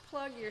 Let's just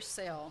plug your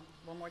sale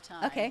one more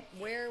time. Okay.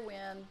 Where,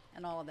 when,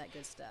 and all of that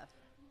good stuff.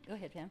 Go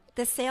ahead, Pam.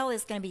 The sale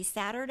is going to be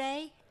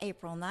Saturday,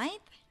 April 9th.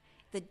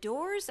 The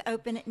doors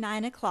open at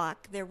 9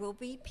 o'clock. There will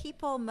be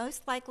people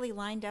most likely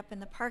lined up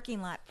in the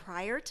parking lot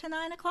prior to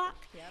 9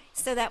 o'clock. Yep.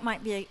 So that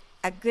might be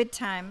a good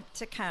time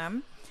to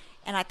come.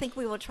 And I think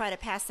we will try to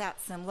pass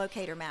out some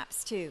locator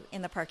maps, too,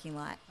 in the parking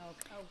lot. Oh,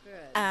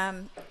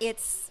 good.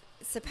 It's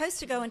supposed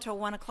to go until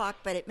 1 o'clock,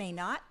 but it may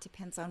not.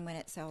 Depends on when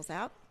it sells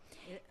out.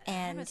 I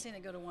haven't seen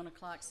it go to 1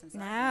 o'clock since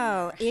I've been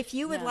No. there. If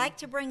you would like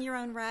to bring your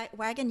own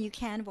wagon, you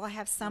can. We'll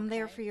have some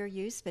there for your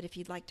use, but if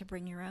you'd like to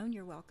bring your own,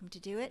 you're welcome to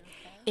do it.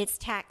 Okay. It's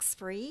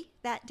tax-free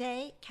that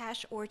day,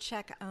 cash or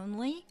check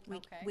only.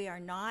 We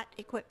are not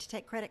equipped to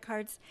take credit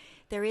cards.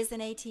 There is an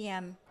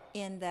ATM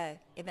in the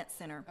event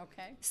center.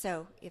 Okay.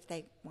 So if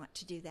they want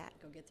to do that,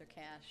 go get their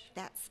cash.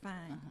 That's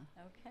fine.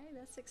 Okay,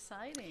 that's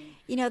exciting.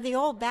 You know, the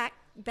old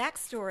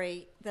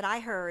backstory that I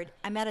heard,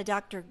 I met a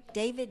Dr.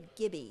 David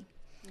Gibby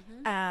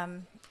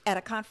at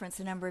a conference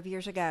a number of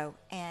years ago,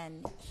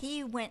 and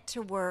he went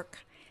to work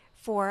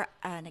for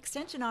an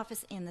extension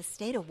office in the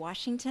state of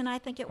Washington, I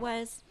think it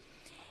was.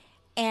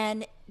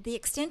 And the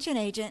extension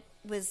agent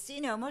was,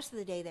 most of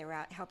the day they were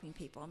out helping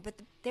people, but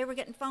they were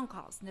getting phone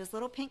calls. And those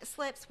little pink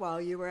slips, while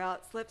you were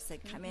out, slips,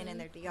 they'd come in and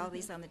there'd be all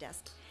these on the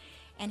desk.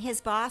 And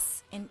his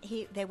boss,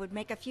 they would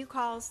make a few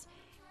calls,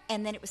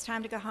 and then it was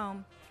time to go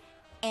home,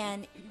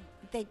 and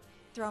they'd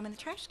throw them in the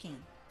trash can.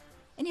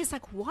 And he was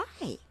like,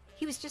 why?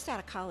 He was just out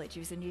of college. He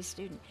was a new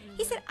student.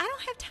 He said, I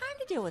don't have time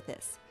to deal with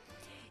this.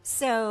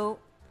 So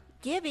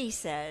Gibby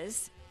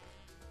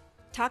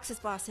talks his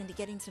boss into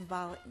getting some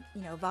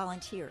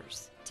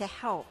volunteers to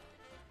help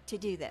to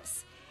do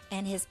this.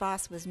 And his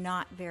boss was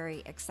not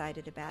very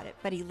excited about it,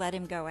 but he let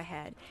him go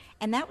ahead.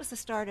 And that was the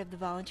start of the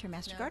Volunteer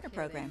Master Gardener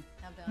program.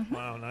 How about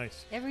Wow,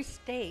 nice. Every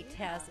state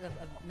has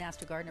a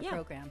Master Gardener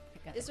program.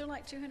 Is there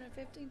like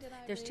 250?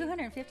 There's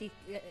 250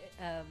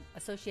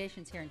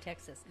 associations here in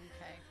Texas.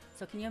 Okay.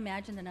 So can you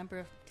imagine the number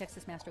of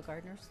Texas Master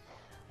Gardeners?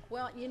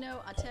 Well,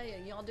 I tell you,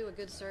 y'all do a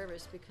good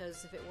service,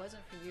 because if it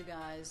wasn't for you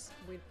guys,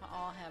 we'd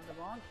all have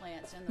the wrong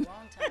plants in the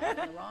wrong time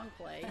in the wrong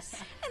place.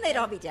 And they'd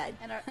all be dead.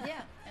 And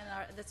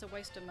that's a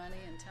waste of money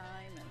and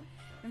time.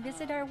 And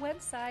visit our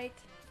website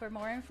for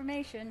more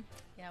information.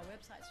 Yeah,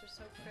 websites are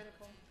so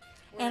critical.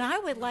 And I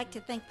would like to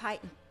thank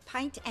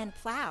Pint and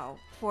Plow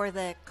for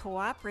the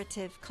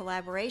cooperative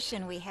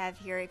collaboration we have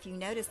here. If you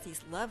notice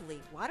these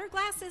lovely water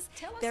glasses,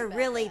 they're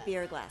really that.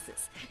 Beer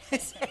glasses.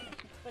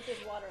 But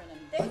there's water in them.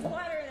 There's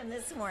water in them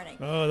this morning.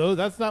 Oh,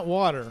 that's not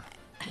water.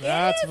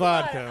 That's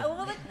vodka. Water.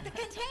 Well, the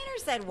container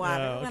said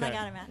water when I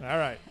got them out. All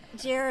right.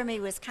 Jeremy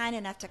was kind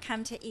enough to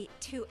come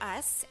to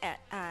us at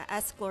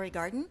Us Glory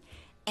Garden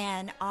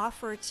and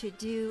offer to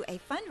do a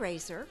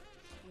fundraiser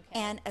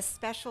and a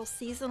special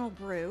seasonal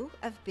brew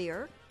of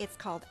beer. It's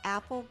called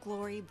Apple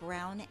Glory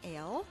Brown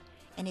Ale.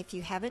 And if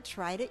you haven't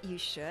tried it, you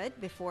should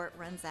before it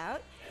runs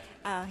out.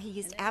 He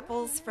used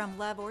apples from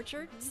Love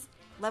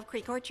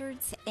Creek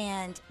Orchards,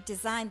 and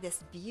designed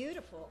this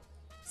beautiful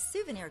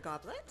souvenir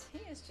goblet. He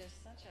is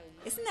just such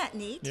a... Isn't that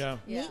neat? Yeah.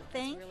 Yeah, Neat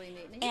thing. It's really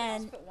neat. And you can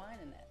also put wine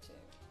in that, too.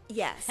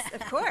 Yes,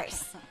 of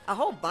course. A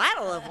whole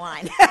bottle of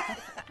wine.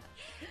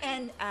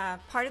 And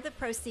part of the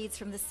proceeds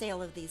from the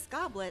sale of these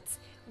goblets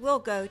will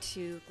go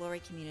to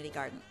Glory Community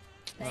Garden.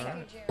 Thank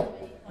you,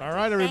 Jeremy. All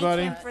right,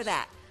 everybody. Thank you for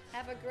that.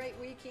 Have a great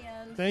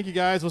weekend. Thank you,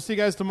 guys. We'll see you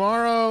guys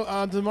tomorrow.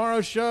 On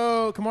tomorrow's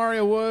show,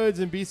 Kamaria Woods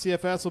and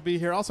BCFS will be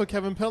here. Also,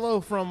 Kevin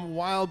Pillow from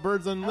Wild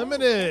Birds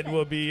Unlimited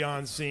will be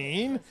on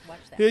scene. Watch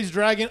that. He's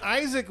dragging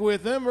Isaac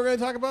with him. We're going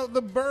to talk about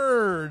the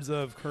birds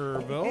of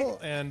Kerrville,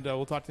 and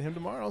we'll talk to him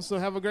tomorrow. So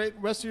have a great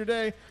rest of your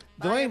day.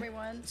 Bye, Delayne,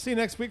 everyone. see you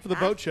next week for the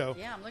boat show.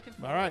 Yeah, I'm looking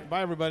forward All right.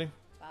 Bye, everybody.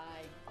 Bye.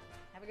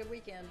 Have a good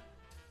weekend.